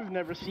 I've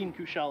never seen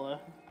Kushala.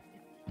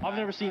 I've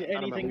never seen him at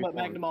anything least but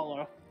once.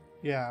 Magnamalo.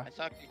 Yeah. I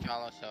saw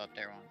Kushala show up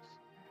there once.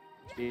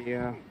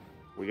 Yeah.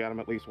 We got him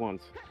at least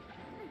once.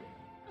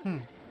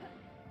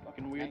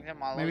 Fucking weird.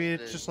 Magmalo's Maybe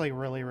it's the just like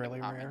really, really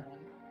common rare. one.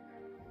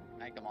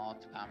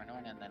 Magmalo's the common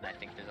one, and then I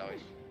think there's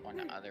always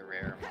one other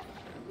rare monster.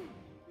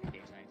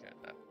 Occasionally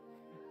shows up.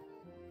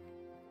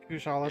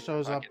 Kushala Just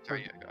shows up fucking throw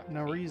for you off no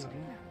your feet. reason.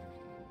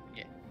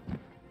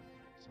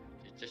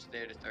 It's just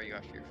there to throw you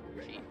off your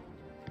feet.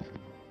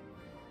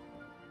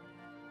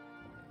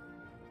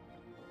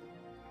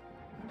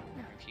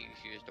 I'm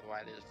confused to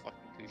why there's a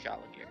fucking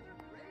Kushala here.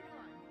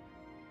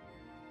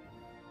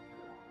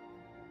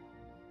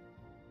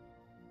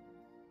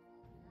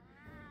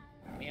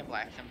 Me and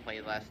Blackson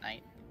played last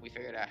night. We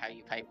figured out how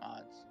you pipe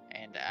mods,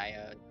 and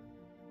I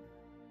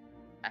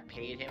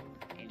paid him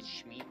in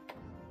Schmeat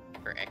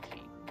for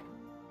XP.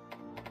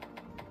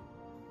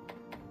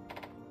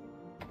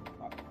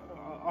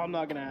 I'm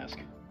not gonna ask.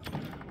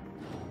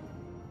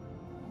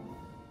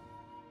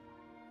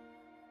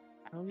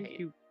 How did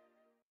you...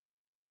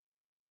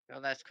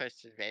 Don't ask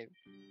questions, babe.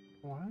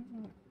 What?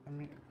 I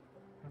mean,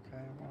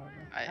 okay,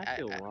 whatever. I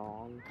feel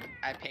wrong.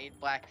 I paid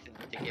Blackson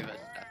to give us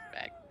stuff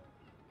back.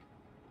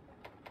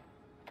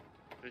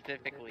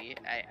 Specifically,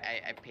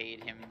 I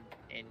paid him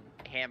in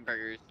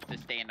hamburgers to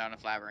stand on a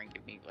flower and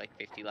give me like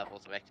 50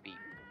 levels of XP.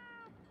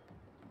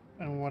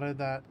 And what did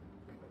that?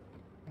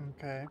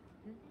 Okay.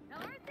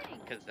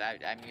 Because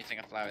I'm using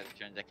a flower that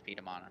turns XP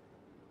to mana.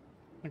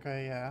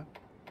 Okay, yeah.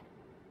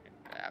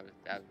 I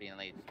was being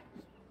lazy.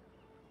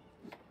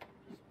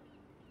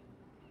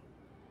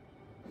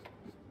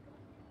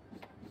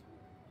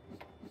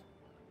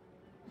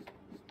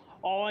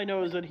 All I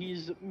know is that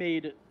he's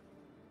made.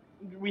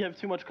 We have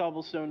too much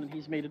cobblestone, and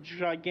he's made a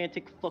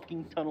gigantic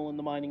fucking tunnel in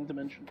the mining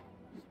dimension.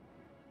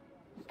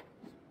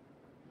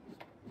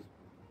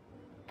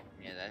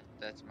 Yeah,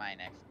 that's my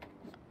next.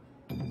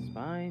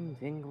 Spine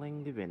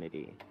tingling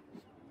divinity.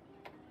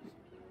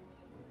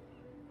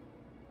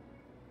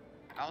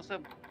 Also,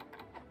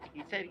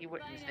 he said he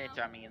wouldn't snitch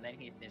on me, and then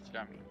he snitched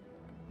on me.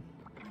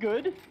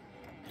 Good.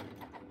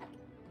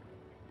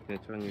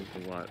 It's on you for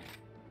what?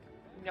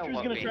 You know She was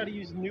what, gonna babe? try to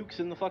use nukes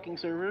in the fucking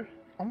server.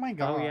 Oh my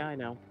god. Oh yeah, I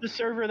know. The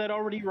server that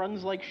already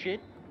runs like shit.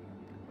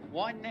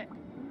 One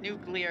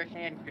nuclear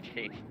hand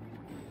grenade.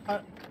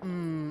 That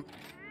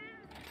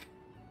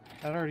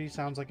already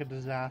sounds like a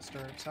disaster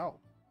itself.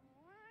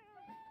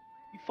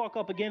 You fuck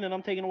up again, and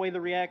I'm taking away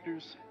the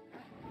reactors.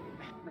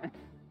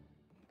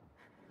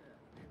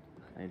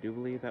 I do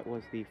believe that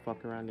was the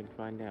fuck around and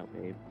find out,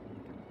 babe.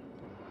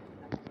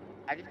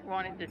 I just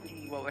wanted to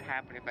see what would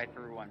happen if I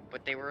threw one,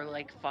 but they were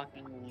like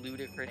fucking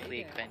ludicrously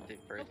expensive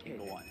for a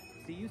single one.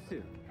 See you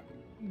soon.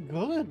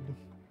 Good.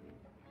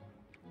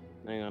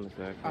 Hang on a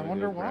sec. I let me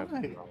wonder go grab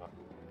why. some-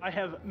 I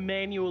have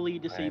manually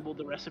disabled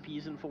the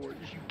recipes in Forge.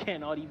 You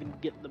cannot even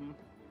get them.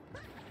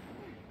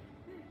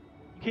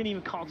 You can't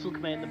even console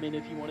command them in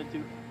if you wanted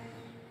to.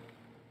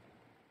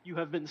 You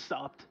have been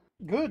stopped.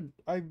 Good.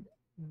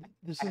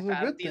 This is a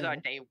good thing.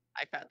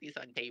 I found these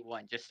on day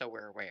one, just so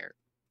we're aware.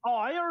 Oh,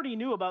 I already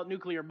knew about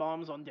nuclear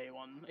bombs on day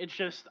one. It's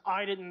just,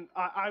 I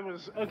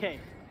was, okay,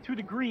 to a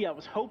degree, I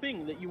was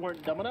hoping that you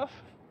weren't dumb enough.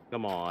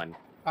 Come on.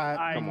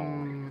 Come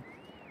on.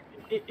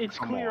 It's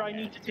Come clear on, I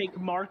need to take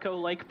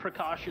Marco-like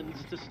precautions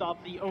to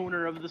stop the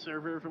owner of the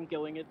server from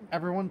killing it.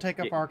 Everyone take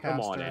a Yeah, Farcaster. come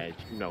on, Edge.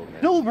 No,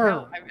 Edge. Silver!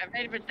 No, I've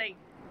made a mistake.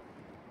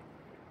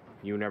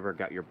 You never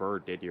got your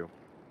bird, did you?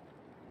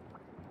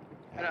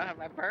 I don't have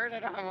my bird. I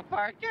don't have a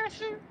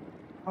podcaster.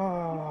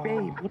 Oh,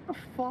 Babe, what the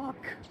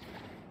fuck?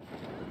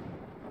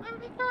 I'm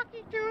just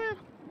talking to him.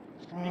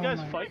 oh You guys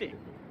my- fighting?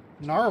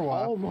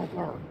 Narwhal. Oh my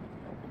god.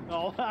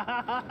 Oh.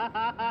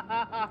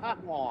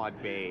 Come on,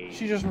 babe.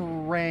 She just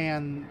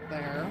ran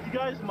there. You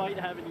guys might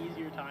have an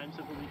easier time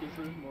simply because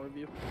there's more of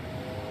you.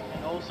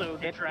 And also,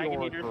 the It's your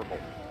Dragonator, turtle.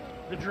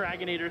 the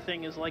Dragonator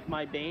thing is like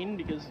my bane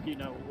because, you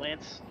know,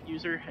 Lance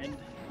user, and,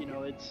 you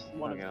know, it's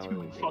one Okay, of I'll two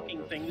leave it fucking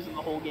over. things in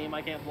the whole game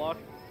I can't block.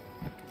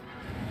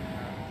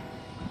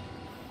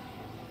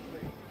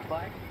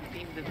 Black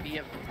seemed to be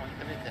of the point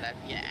of it that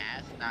I'd be an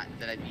ass, not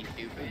that I'd be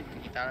stupid.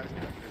 He thought I was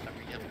going to, for some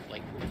reason,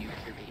 like, use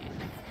your base.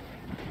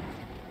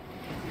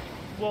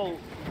 Well,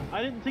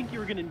 I didn't think you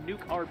were gonna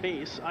nuke our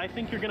base. I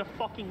think you're gonna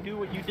fucking do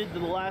what you did to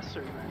the last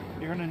server.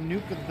 You're gonna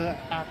nuke the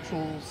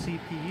actual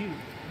CPU.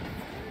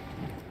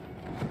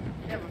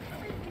 Yeah, but for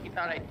some reason he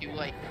thought I'd do,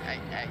 like, I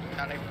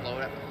thought I'd blow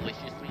it up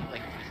maliciously,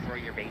 like, destroy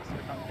your base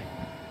or something.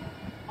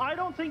 I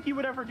don't think you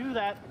would ever do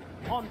that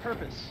on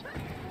purpose.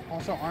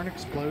 Also, aren't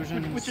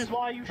explosions Which is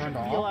why you turned shouldn't be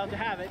off? allowed to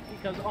have it,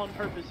 because on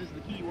purpose is the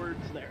key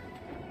words there.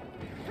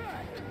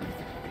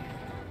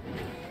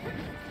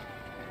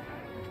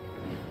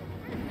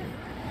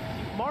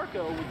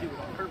 Marco would do it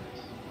on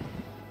purpose.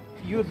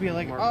 You would be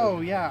like, Marco,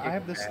 oh yeah, I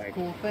have it's this bag.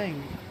 cool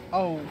thing.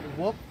 Oh,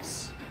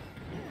 whoops.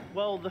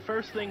 Well, the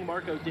first thing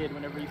Marco did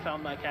whenever he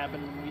found my cabin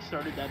when we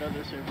started that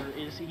other server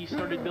is he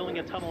started building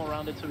a tunnel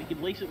around it so he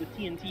could lace it with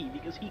TNT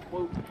because he,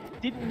 quote,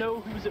 didn't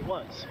know whose it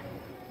was.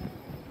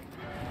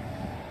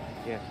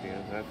 Yes,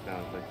 because that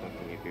sounds like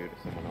something you do to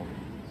someone else.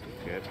 This is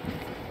good.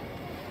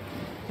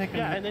 Taking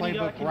Yeah, the and then he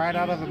got playbook right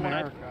out of confused when I-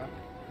 America.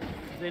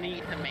 Then I he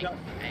need to make, got,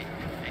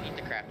 I need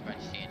to craft a bunch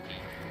of TNT.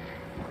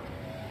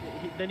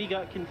 then he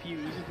got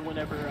confused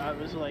whenever I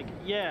was like,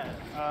 yeah,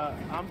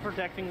 I'm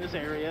protecting this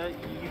area,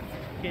 you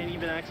can't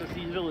even access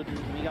these villages,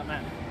 and he got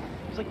mad.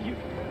 It's like,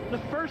 the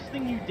first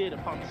thing you did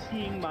upon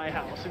seeing my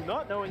house and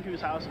not knowing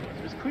whose house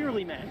it was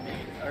clearly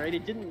man-made, alright?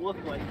 It didn't look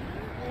like,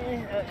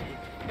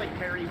 like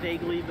very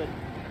vaguely, but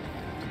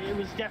it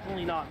was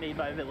definitely not made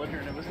by a villager,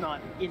 and it was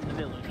not in the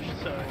village,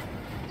 so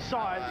he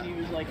saw it, and he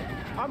was like,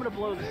 I'm gonna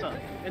blow this up.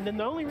 And then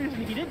the only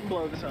reason he didn't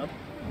blow this up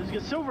is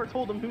because Silver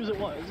told him whose it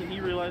was, and he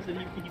realized that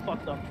he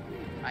fucked up.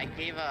 I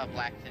gave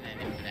Blackton an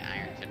infinite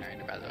iron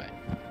generator, by the way.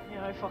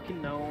 Yeah, I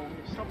fucking know.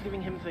 Stop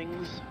giving him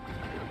things.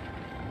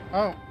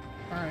 Oh,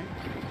 alright.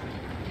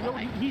 You know,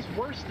 he's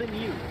worse than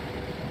you.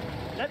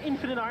 That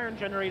infinite iron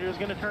generator is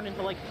gonna turn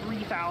into like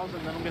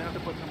 3,000 that I'm gonna have to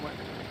put somewhere.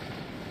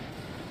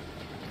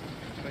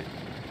 But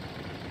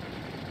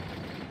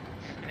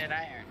infinite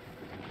iron.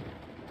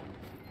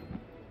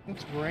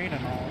 It's great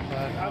and all,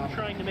 but I'm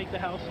trying to make the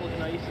house look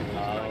nice and he's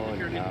trying to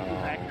turn it into a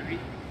no. factory.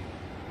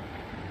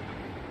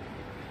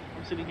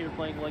 I'm sitting here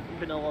playing like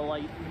vanilla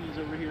light and he's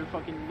over here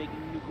fucking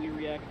making nuclear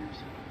reactors.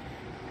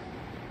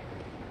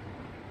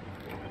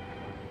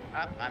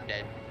 Oh, I'm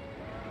dead.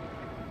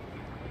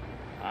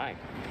 Hi.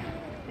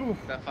 oof.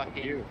 The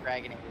fucking You.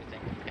 Dragonator thing.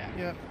 Yeah.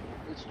 Yep,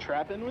 Is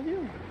Trap in with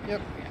you?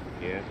 yep.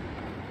 Yeah.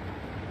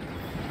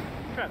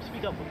 Trap,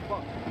 speak up, what the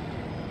fuck?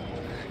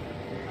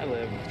 I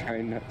live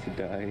trying not to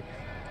die.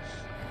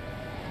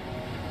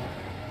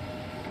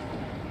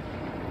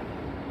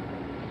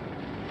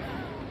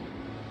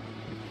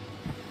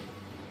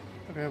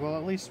 Okay, well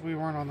at least we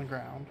weren't on the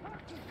ground.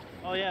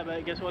 Oh yeah,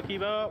 but guess what,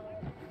 Kibo?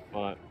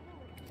 But,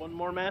 One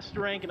more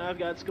master rank and I've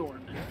got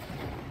scorn.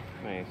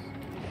 nice.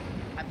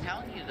 I'm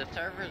telling you, the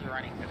server's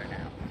running better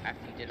now.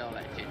 After you did all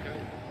that shit to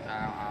it.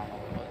 I don't know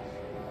what it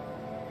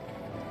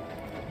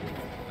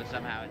was. But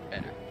somehow it's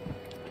better.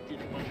 I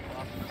did a bunch of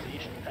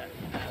optimization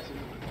passes,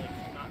 but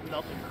like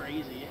nothing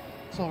crazy.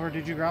 Silver,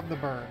 did you grab the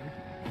bird?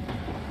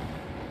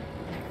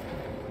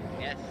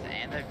 Yes,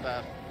 and I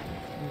buff.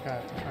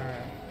 Okay,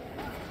 alright.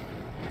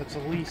 That's the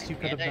least you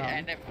could have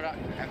And done.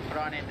 I put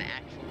on an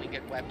actually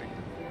good weapon.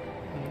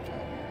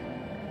 Okay.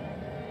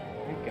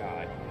 Thank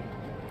God.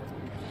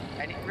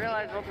 I didn't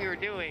realize what we were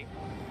doing.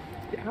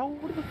 How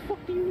the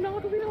fuck do you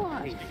not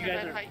realize? You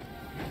guys are- I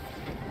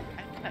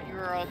thought you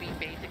were all being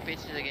basic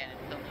bitches again and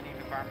still needing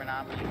to farm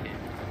anomaly pins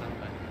or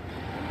something.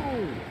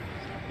 No.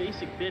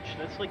 Basic bitch,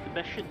 that's like the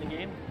best shit in the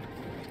game.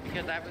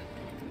 Because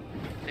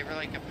they were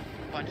like a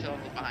bunch of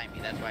levels behind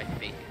me, that's why it's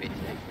basic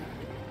bitches.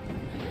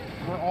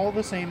 We're all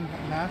the same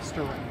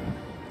master rank.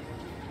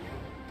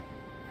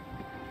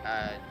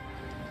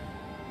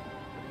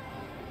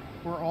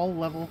 We're all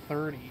level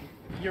 30.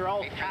 You're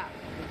all Wait for- capped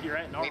if you're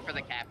at normal. Wait for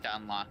the cap to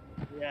unlock.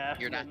 Yeah.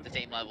 You're not the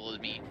same level as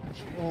me.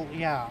 Well,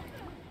 yeah.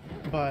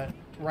 But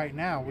right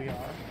now we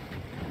are.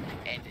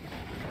 And you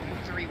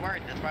three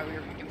weren't, that's why we were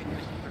doing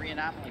those 3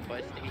 anomaly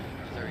busts to get you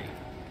to 30.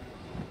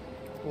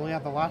 Well, yeah,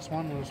 the last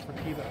one was for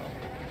Kibo.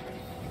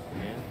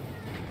 Yeah.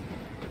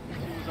 As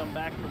soon as I'm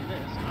back from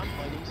this, I'm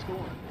fighting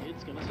scorn.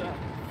 It's gonna suck.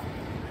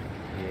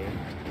 Yeah.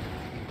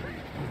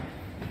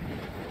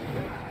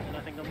 And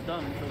I think I'm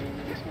done for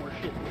this more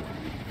shit.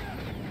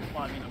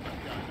 Well, I mean, I'm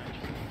not done. I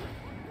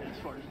just,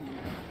 as far as new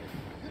content.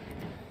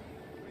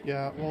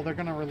 Yeah, well, they're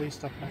gonna release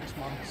stuff next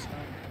month, so.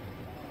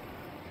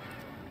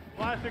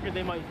 Well, I figured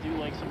they might do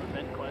like some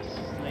event quests.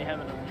 They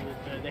haven't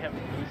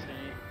released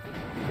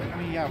any. I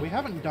mean, yeah, we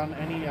haven't done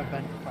any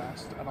event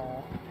quest at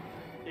all.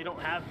 They don't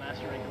have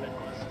Master Rank event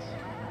quests.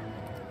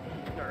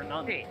 There are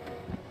none. Hey,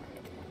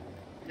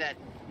 that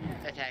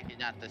attack is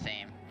not the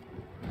same.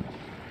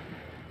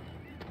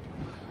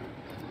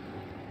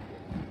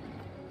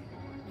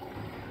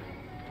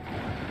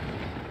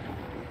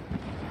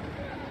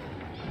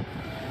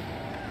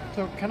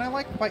 So, can I,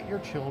 like, fight your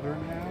children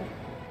now?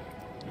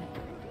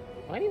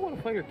 Why do you want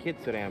to fight your kids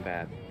so damn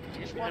bad?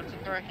 He just wants to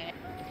throw a hand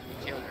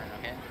at children,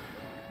 okay?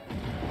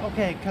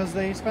 Okay, because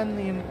they spend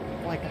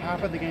like,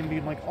 half of the game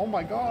being like, oh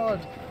my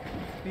god,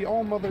 the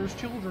All-Mother's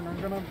children are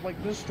gonna,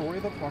 like, destroy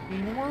the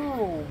fucking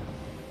world.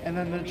 And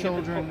then the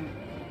children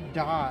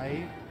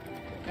die,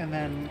 and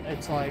then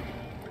it's like,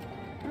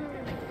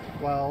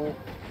 well,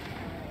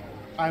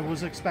 I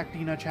was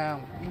expecting a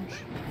challenge.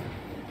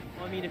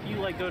 Well, I mean, if you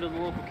like go to the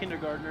local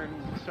kindergartner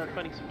and start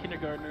fighting some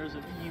kindergartners,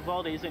 if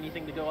Uvalde's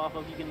anything to go off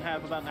of, you can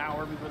have about an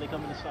hour before they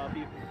come in to stop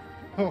you.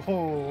 Ho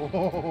ho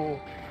ho ho.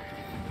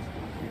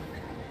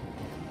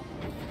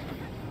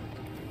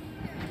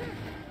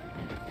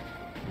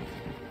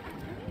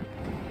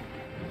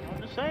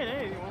 I'm just saying,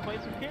 hey, you want to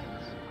fight some kids?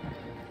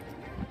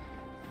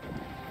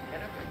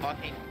 Get a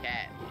fucking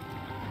cat.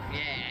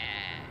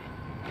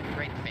 Yeah.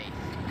 Great face.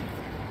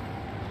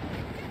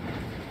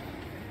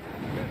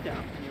 Good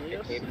down,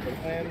 Helios. Game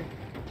plan.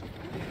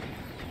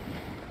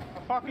 I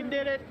fucking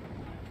did it!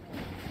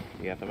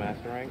 You got the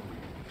master rank?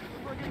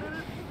 Fucking did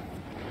it!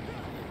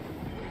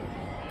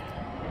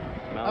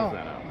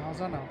 Malzeno.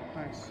 Malzeno,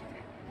 nice.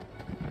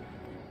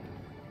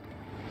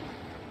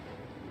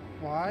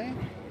 Why?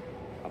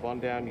 Up on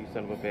down, you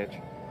son of a bitch.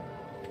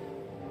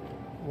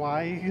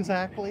 Why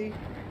exactly?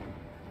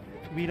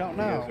 We don't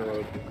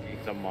know.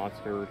 He's a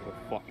monster.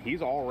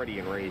 He's already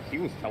enraged. He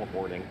was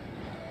teleporting.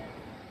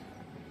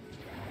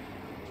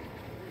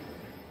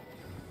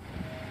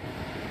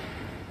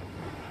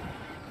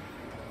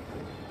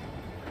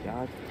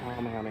 Dodge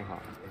Kamehameha.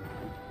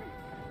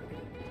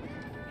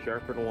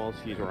 Sharpen while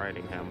she's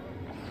riding him.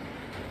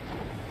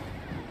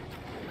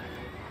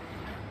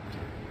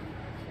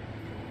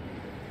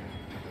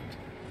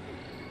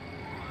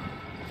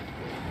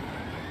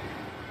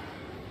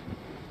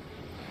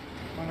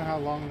 Wonder how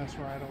long this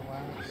ride will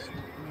last.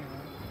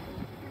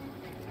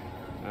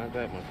 Not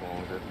that much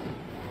longer.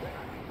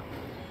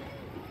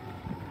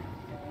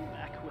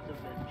 Back with a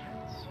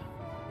vengeance.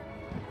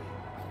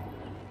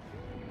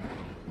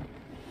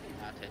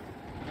 Not it.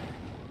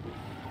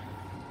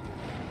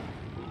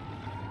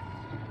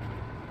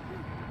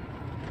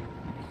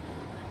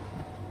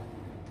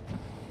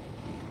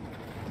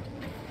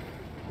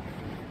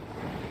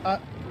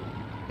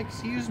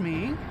 Excuse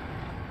me?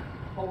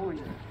 Oh,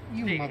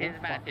 You his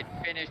motherfucker. magic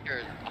finisher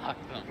is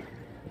awesome.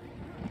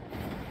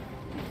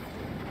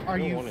 Are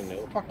don't you wanna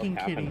know fucking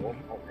what kidding me?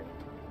 happened.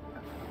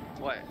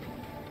 What?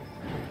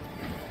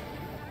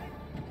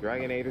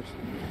 Dragonators.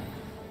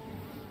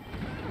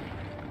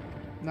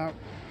 No.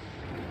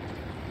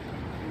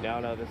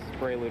 No, this is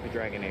Prelude to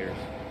Dragonators.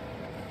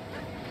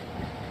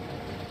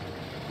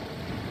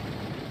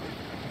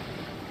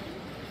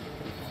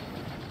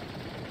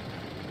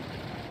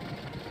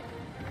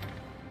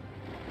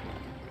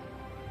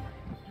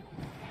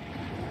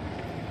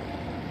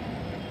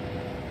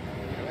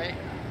 Wait.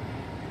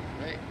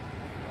 Wait.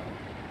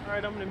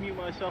 Alright, I'm gonna mute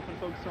myself and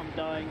focus on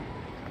dying.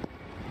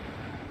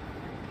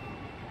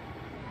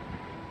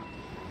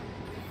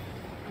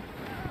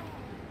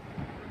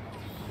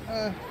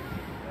 Uh.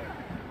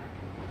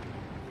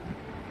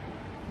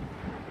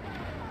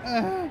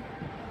 Uh.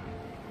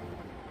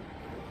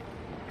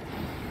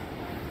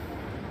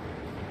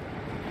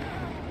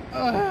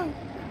 Uh.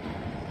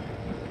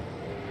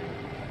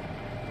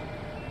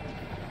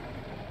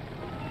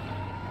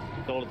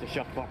 Told it to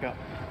shut the fuck up.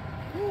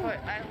 But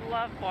I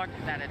love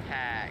watching that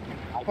attack.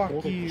 I Fuck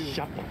told it you. to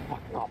shut the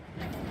fuck up.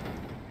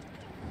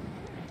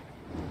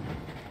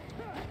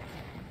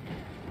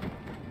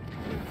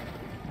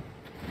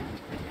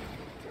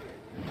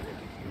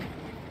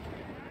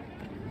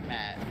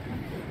 Matt,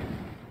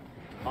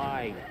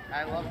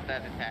 I love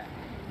that attack.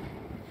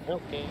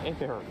 okay,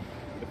 enter.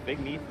 The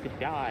thing needs to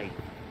die.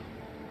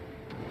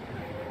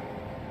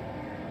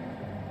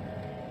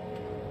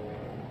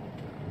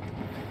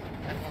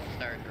 That's one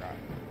star drop.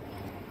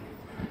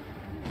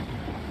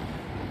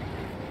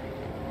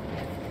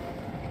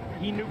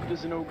 He nuked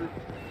as an ogre.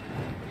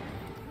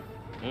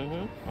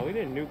 Mm-hmm. Oh, he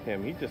didn't nuke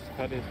him. He just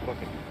cut his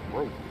fucking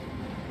throat.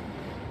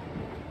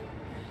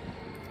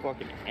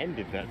 Fucking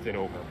ended that Zit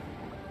ogre.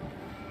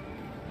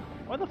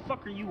 Why the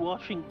fuck are you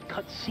watching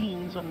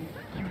cutscenes on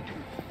YouTube?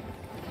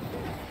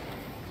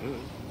 Mm.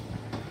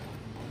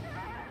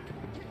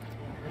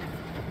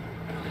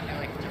 He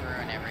likes to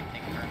ruin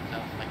everything for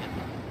himself like it.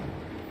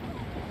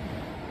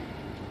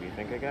 Where do you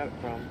think I got it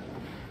from?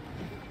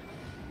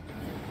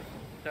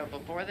 So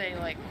before they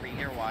like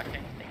read or watch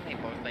anything, they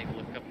both like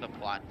look up the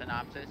plot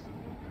synopsis.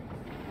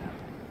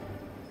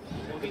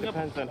 Looking up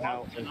depends a on how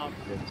plot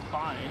synopsis is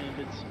fine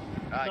if it's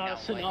No, not a like-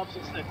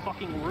 synopsis that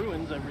fucking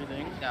ruins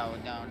everything. No.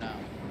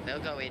 They'll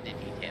go into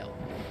detail.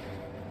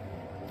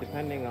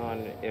 Depending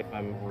on if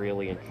I'm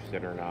really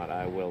interested or not,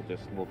 I will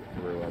just look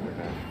through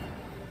everything.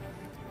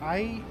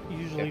 I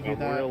usually If do I'm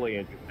that really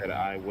interested,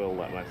 I will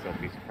let myself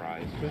be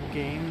surprised. with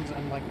games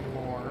and like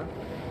lore.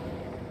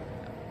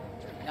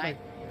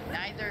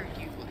 Neither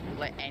of you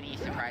let any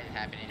surprises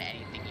happen in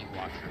anything you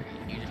watch or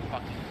read. You just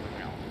fucking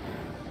ruin all.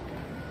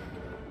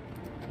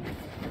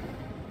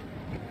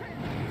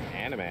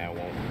 Anime, I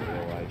won't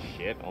realize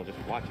shit. I'll just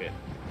watch it.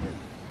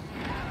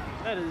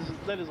 That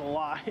is a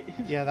lie.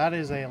 Yeah, that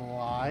is a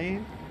lie.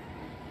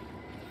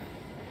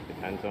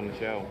 Depends on the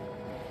show.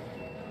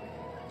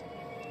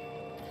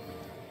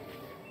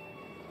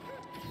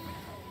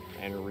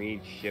 And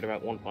read shit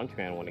about One Punch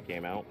Man when it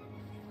came out.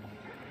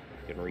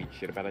 Didn't read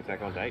shit about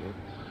Attack on Titan.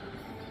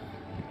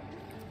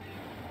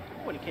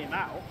 When it came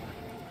out.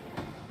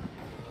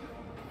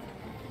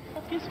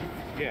 Fuck is it?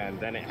 Yeah, and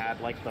then it had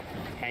like the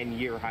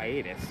 10-year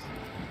hiatus.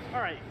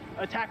 Alright,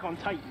 Attack on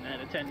Titan had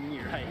a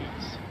 10-year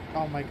hiatus.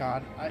 Oh my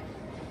god,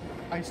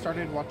 I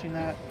started watching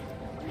that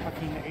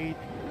fucking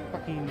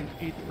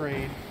eighth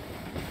grade.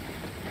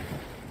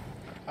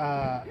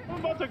 I'm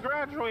about to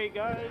graduate,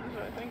 guys.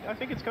 I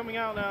think it's coming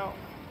out now.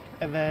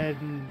 And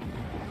then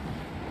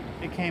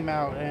it came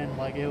out and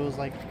like it was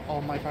like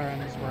all my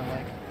friends were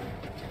like,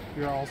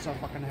 "You're all so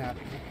fucking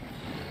happy."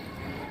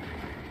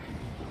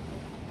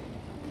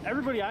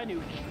 Everybody I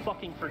knew just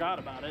fucking forgot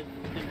about it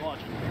and didn't watch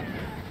it.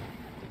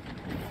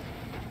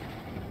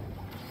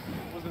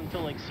 It wasn't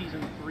until like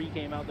season 3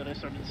 came out that I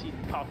started to see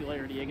the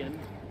popularity again.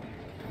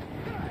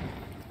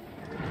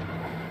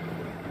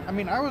 I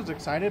mean, I was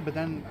excited, but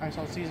then I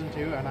saw season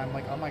 2 and I'm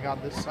like, "Oh my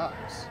god, this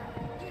sucks."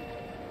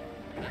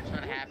 That's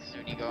what happens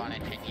when you go on a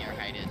 10-year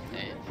hiatus.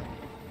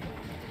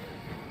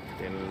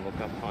 Didn't look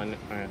up Hunter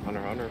x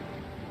Hunter.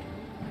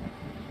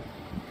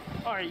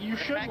 Alright, you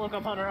should look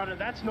up Hunter x Hunter.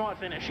 That's not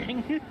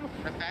finishing.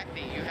 The fact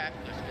that you have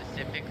to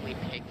specifically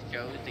pick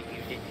shows that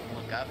you didn't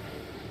look up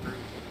proves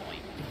the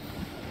point.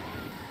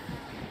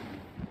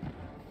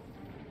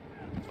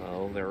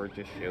 Well, there were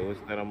just shows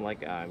that I'm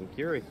like, I'm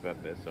curious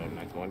about this, so I'm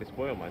not going to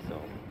spoil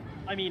myself.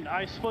 I mean,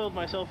 I spoiled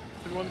myself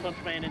through One Punch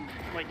Man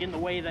in the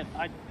way that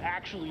I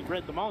actually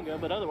read the manga,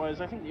 but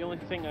otherwise, I think the only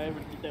thing I ever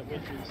did that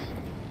with is...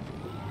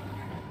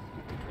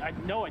 I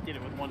know I did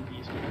it with One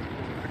Piece, because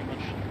I pretty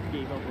much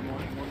gave up on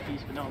watching One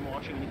Piece, but now I'm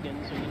watching it again,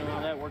 so you know how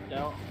that worked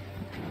out.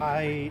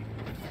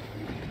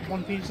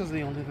 One Piece is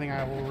the only thing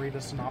I will read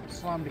a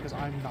synopsis on because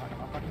I'm not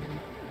gonna fucking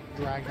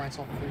drag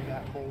myself through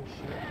that bullshit.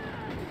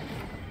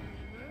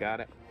 Got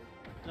it.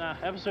 Nah,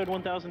 episode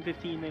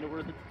 1015 made it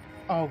worth it.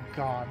 Oh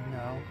god,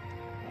 no.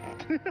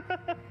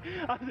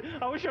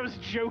 I wish I was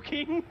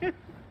joking.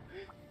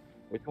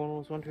 Which one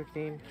was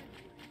 115?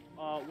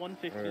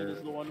 115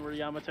 is the one where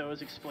Yamato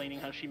is explaining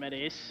how she met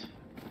Ace.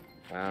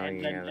 Oh,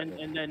 And yeah.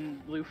 then,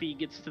 then Luffy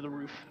gets to the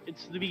roof.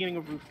 It's the beginning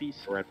of Roof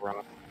Piece. Red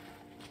Rock.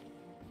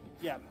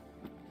 Yeah.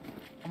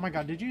 Oh my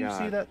god, did you God,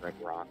 see that Red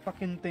Rock.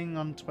 fucking thing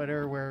on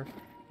Twitter where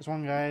this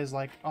one guy is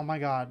like, "Oh my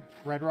god,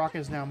 Red Rock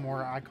is now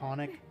more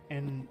iconic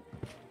and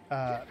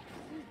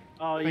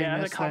Oh yeah,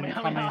 the famous than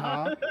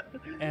Kamehameha.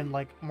 and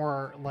like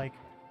more like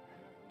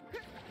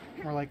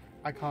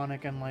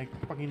iconic and like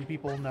fucking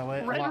people know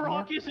it a Red lot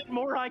Rock more." isn't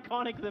more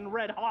iconic than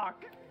Red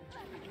Hawk.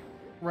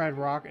 Red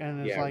Rock, and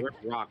it's Yeah, like,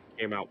 Red Rock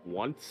came out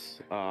once.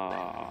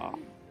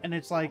 and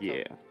it's like,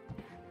 Yeah.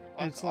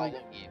 it's Fuck all like,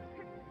 of you.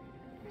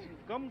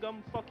 Gum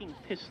Gum fucking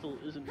Pistol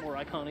isn't more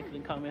iconic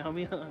than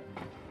Kamehameha.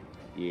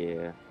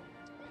 Yeah.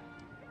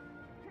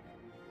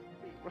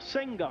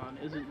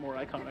 Rasengan isn't more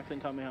iconic than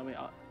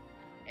Kamehameha.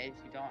 As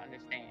you don't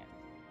understand.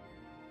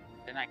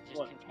 They're not just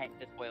What? content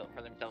to spoil it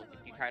for themselves. If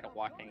you try to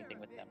watch anything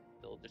with them,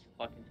 they'll just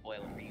fucking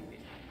spoil it for you.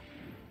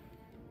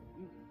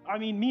 I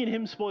mean, me and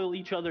him spoil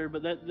each other,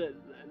 but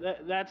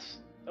that's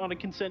on a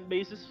consent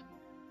basis.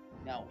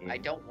 No, I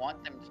don't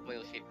want them to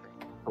spoil shit for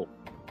me. Cool.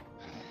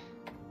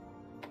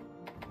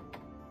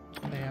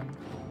 damn,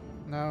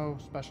 no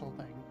special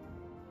thing.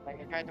 Like,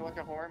 I tried to watch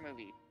a horror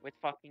movie with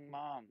fucking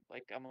mom,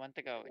 like, a month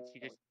ago, and she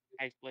just,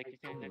 as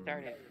soon as it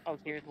started, oh,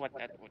 here's what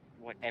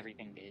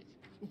everything is.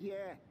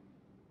 Yeah.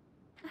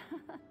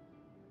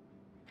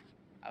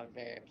 I was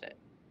very upset.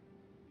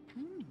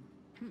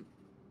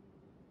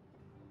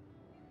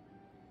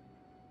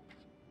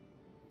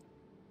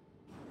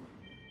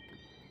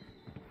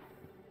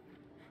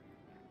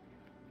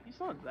 He's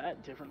not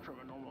that different from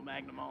a normal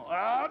Magnum.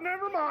 Ah,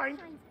 never mind.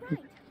 Shines bright.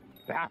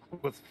 That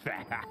was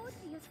fast. Forward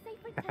to your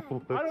safe That return.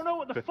 was I don't know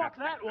what the fuck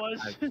that was.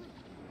 You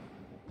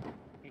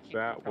should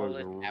That control was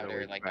it louder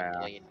really like fast. a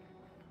blade.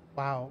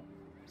 Wow,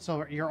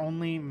 so you're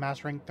only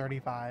mass rank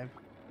 35.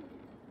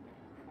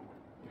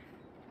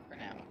 For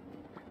now.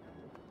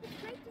 It's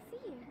great to see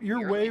you. You're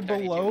You're way only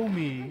 32. below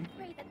me. I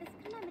pray that this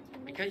calamity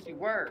may Because you be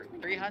were.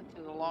 over 3 hunts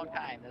is a long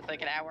time. That's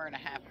like an hour and a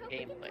half of Hope we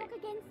can gameplay. talk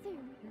again soon.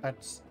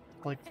 That's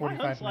like My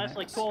 45 hunts minutes. last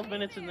like 12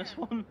 minutes in this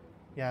one.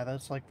 Yeah,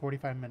 that's like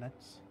 45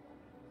 minutes.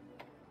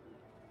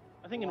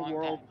 I think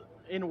Long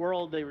in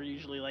World they were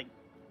usually like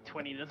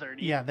 20 to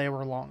 30. Yeah, they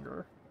were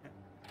longer.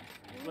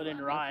 But in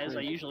Rise, I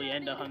usually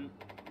end a hunt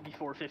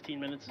before 15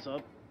 minutes is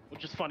up.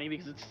 Which is funny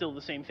because it's still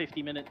the same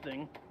 50-minute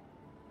thing.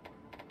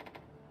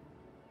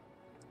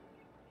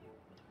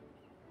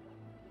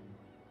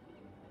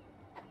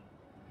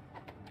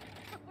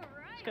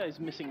 This guy's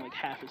missing like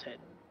half his head.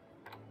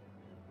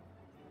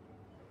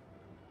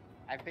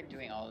 I've been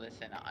doing all this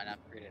in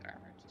unupgraded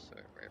armor just so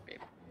it rare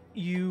paper.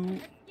 You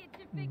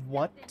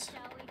what?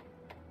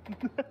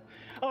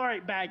 All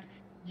right, Bag,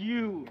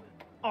 you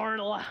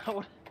aren't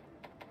allowed.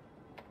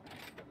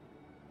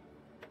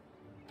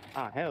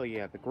 Ah, hell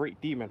yeah, the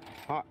Great Demon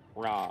Hot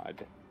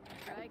Rod.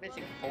 I was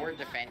missing 4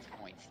 defense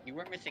points. You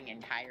were missing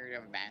entire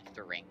of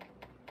Master Rank.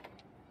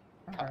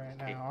 Alright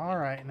now,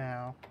 alright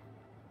now.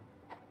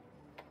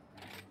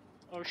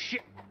 Oh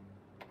shit.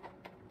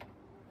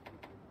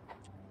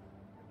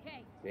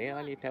 Okay. Stay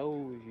on your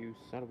toes, you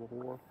son of a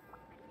whore.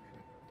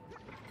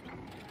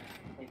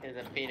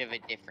 There's a bit of a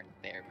difference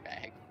there,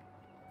 Bag.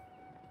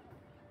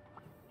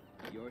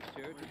 Your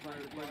shirt is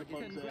Where the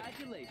fuck's that?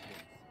 Congratulations.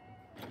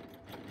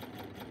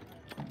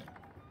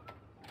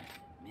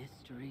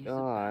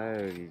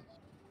 Mysteries.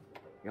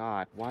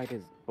 God, why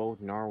does both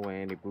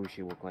Narwa and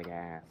Ibushi look like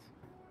ass?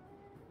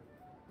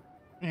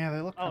 Yeah,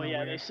 they look Oh kinda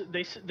yeah,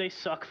 weird. they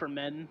suck for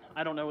men.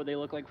 I don't know what they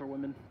look like for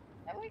women.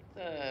 I like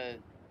the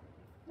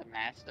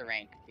Master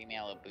Rank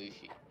female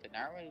Ibushi. The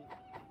Narwa is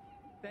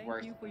Thank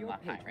worse you for than your the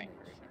high rank patronage.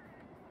 version.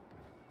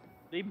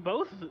 They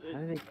both,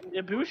 I think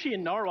Ibushi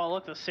and Narwhal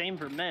look the same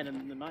for men,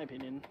 in my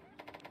opinion.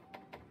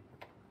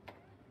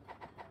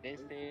 This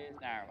is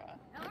Narwa.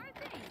 How are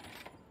things?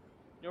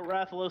 Yo,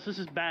 Rathalos, this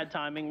is bad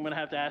timing. I'm gonna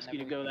have to ask you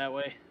to go that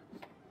way.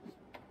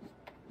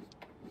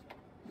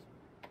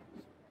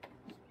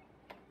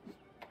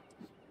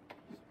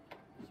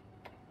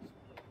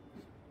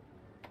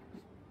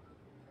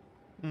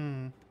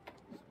 Hmm.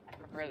 I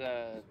prefer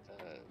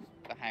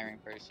the high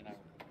rank version of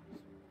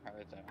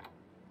Haruto.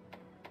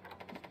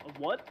 Of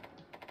what?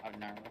 Of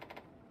Narwa.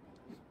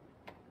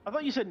 I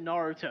thought you said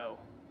Naruto.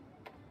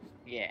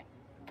 Yeah.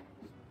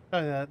 Oh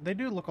yeah, they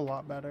do look a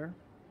lot better.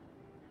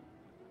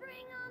 Bring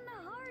on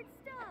the hard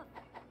stuff.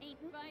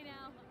 Ain't by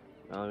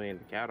now. I mean,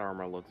 the cat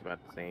armor looks about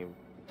the same.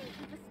 Thank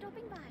you for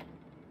stopping by.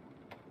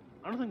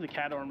 I don't think the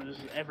cat armor has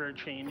ever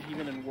changed,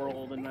 even in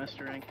World and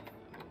Master Rank.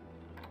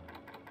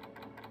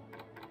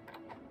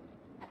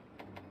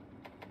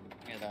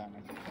 Yeah, the armor.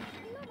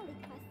 Anomaly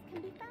quests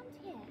can be found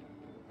here.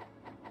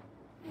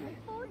 We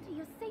look forward to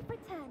your safe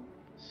return.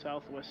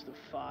 Southwest of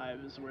 5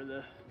 is where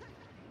the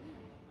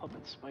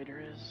puppet spider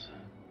is.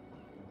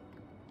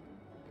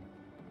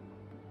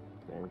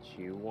 Don't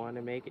you want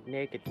to make it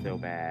naked so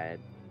bad?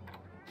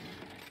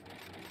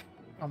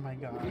 Oh my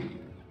god.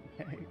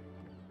 Okay.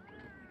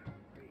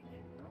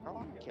 I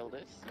want to kill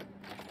this.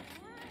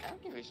 I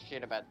don't give a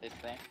shit about this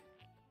thing.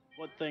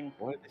 What thing?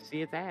 Wanted to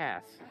see its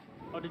ass.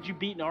 Oh, did you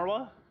beat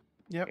Narwa?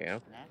 Yep. Yeah.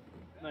 Huh?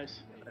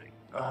 Nice.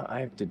 I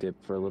have to dip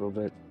for a little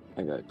bit.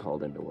 I got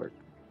called into work.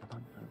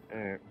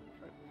 Alright.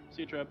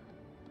 See you, Trap.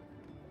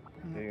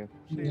 Mm, See ya.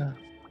 see ya.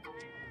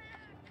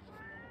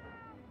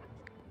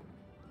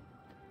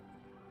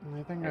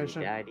 I think I Have you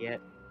should. died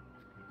yet?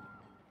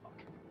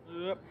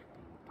 Yep.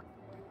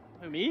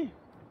 Who, me?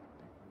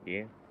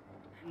 Yeah.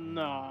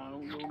 Nah, I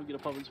don't want to get a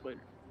puppet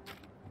spider.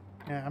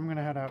 Yeah, I'm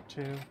gonna head out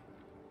too.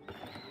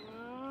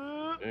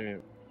 Uh,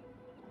 Alright.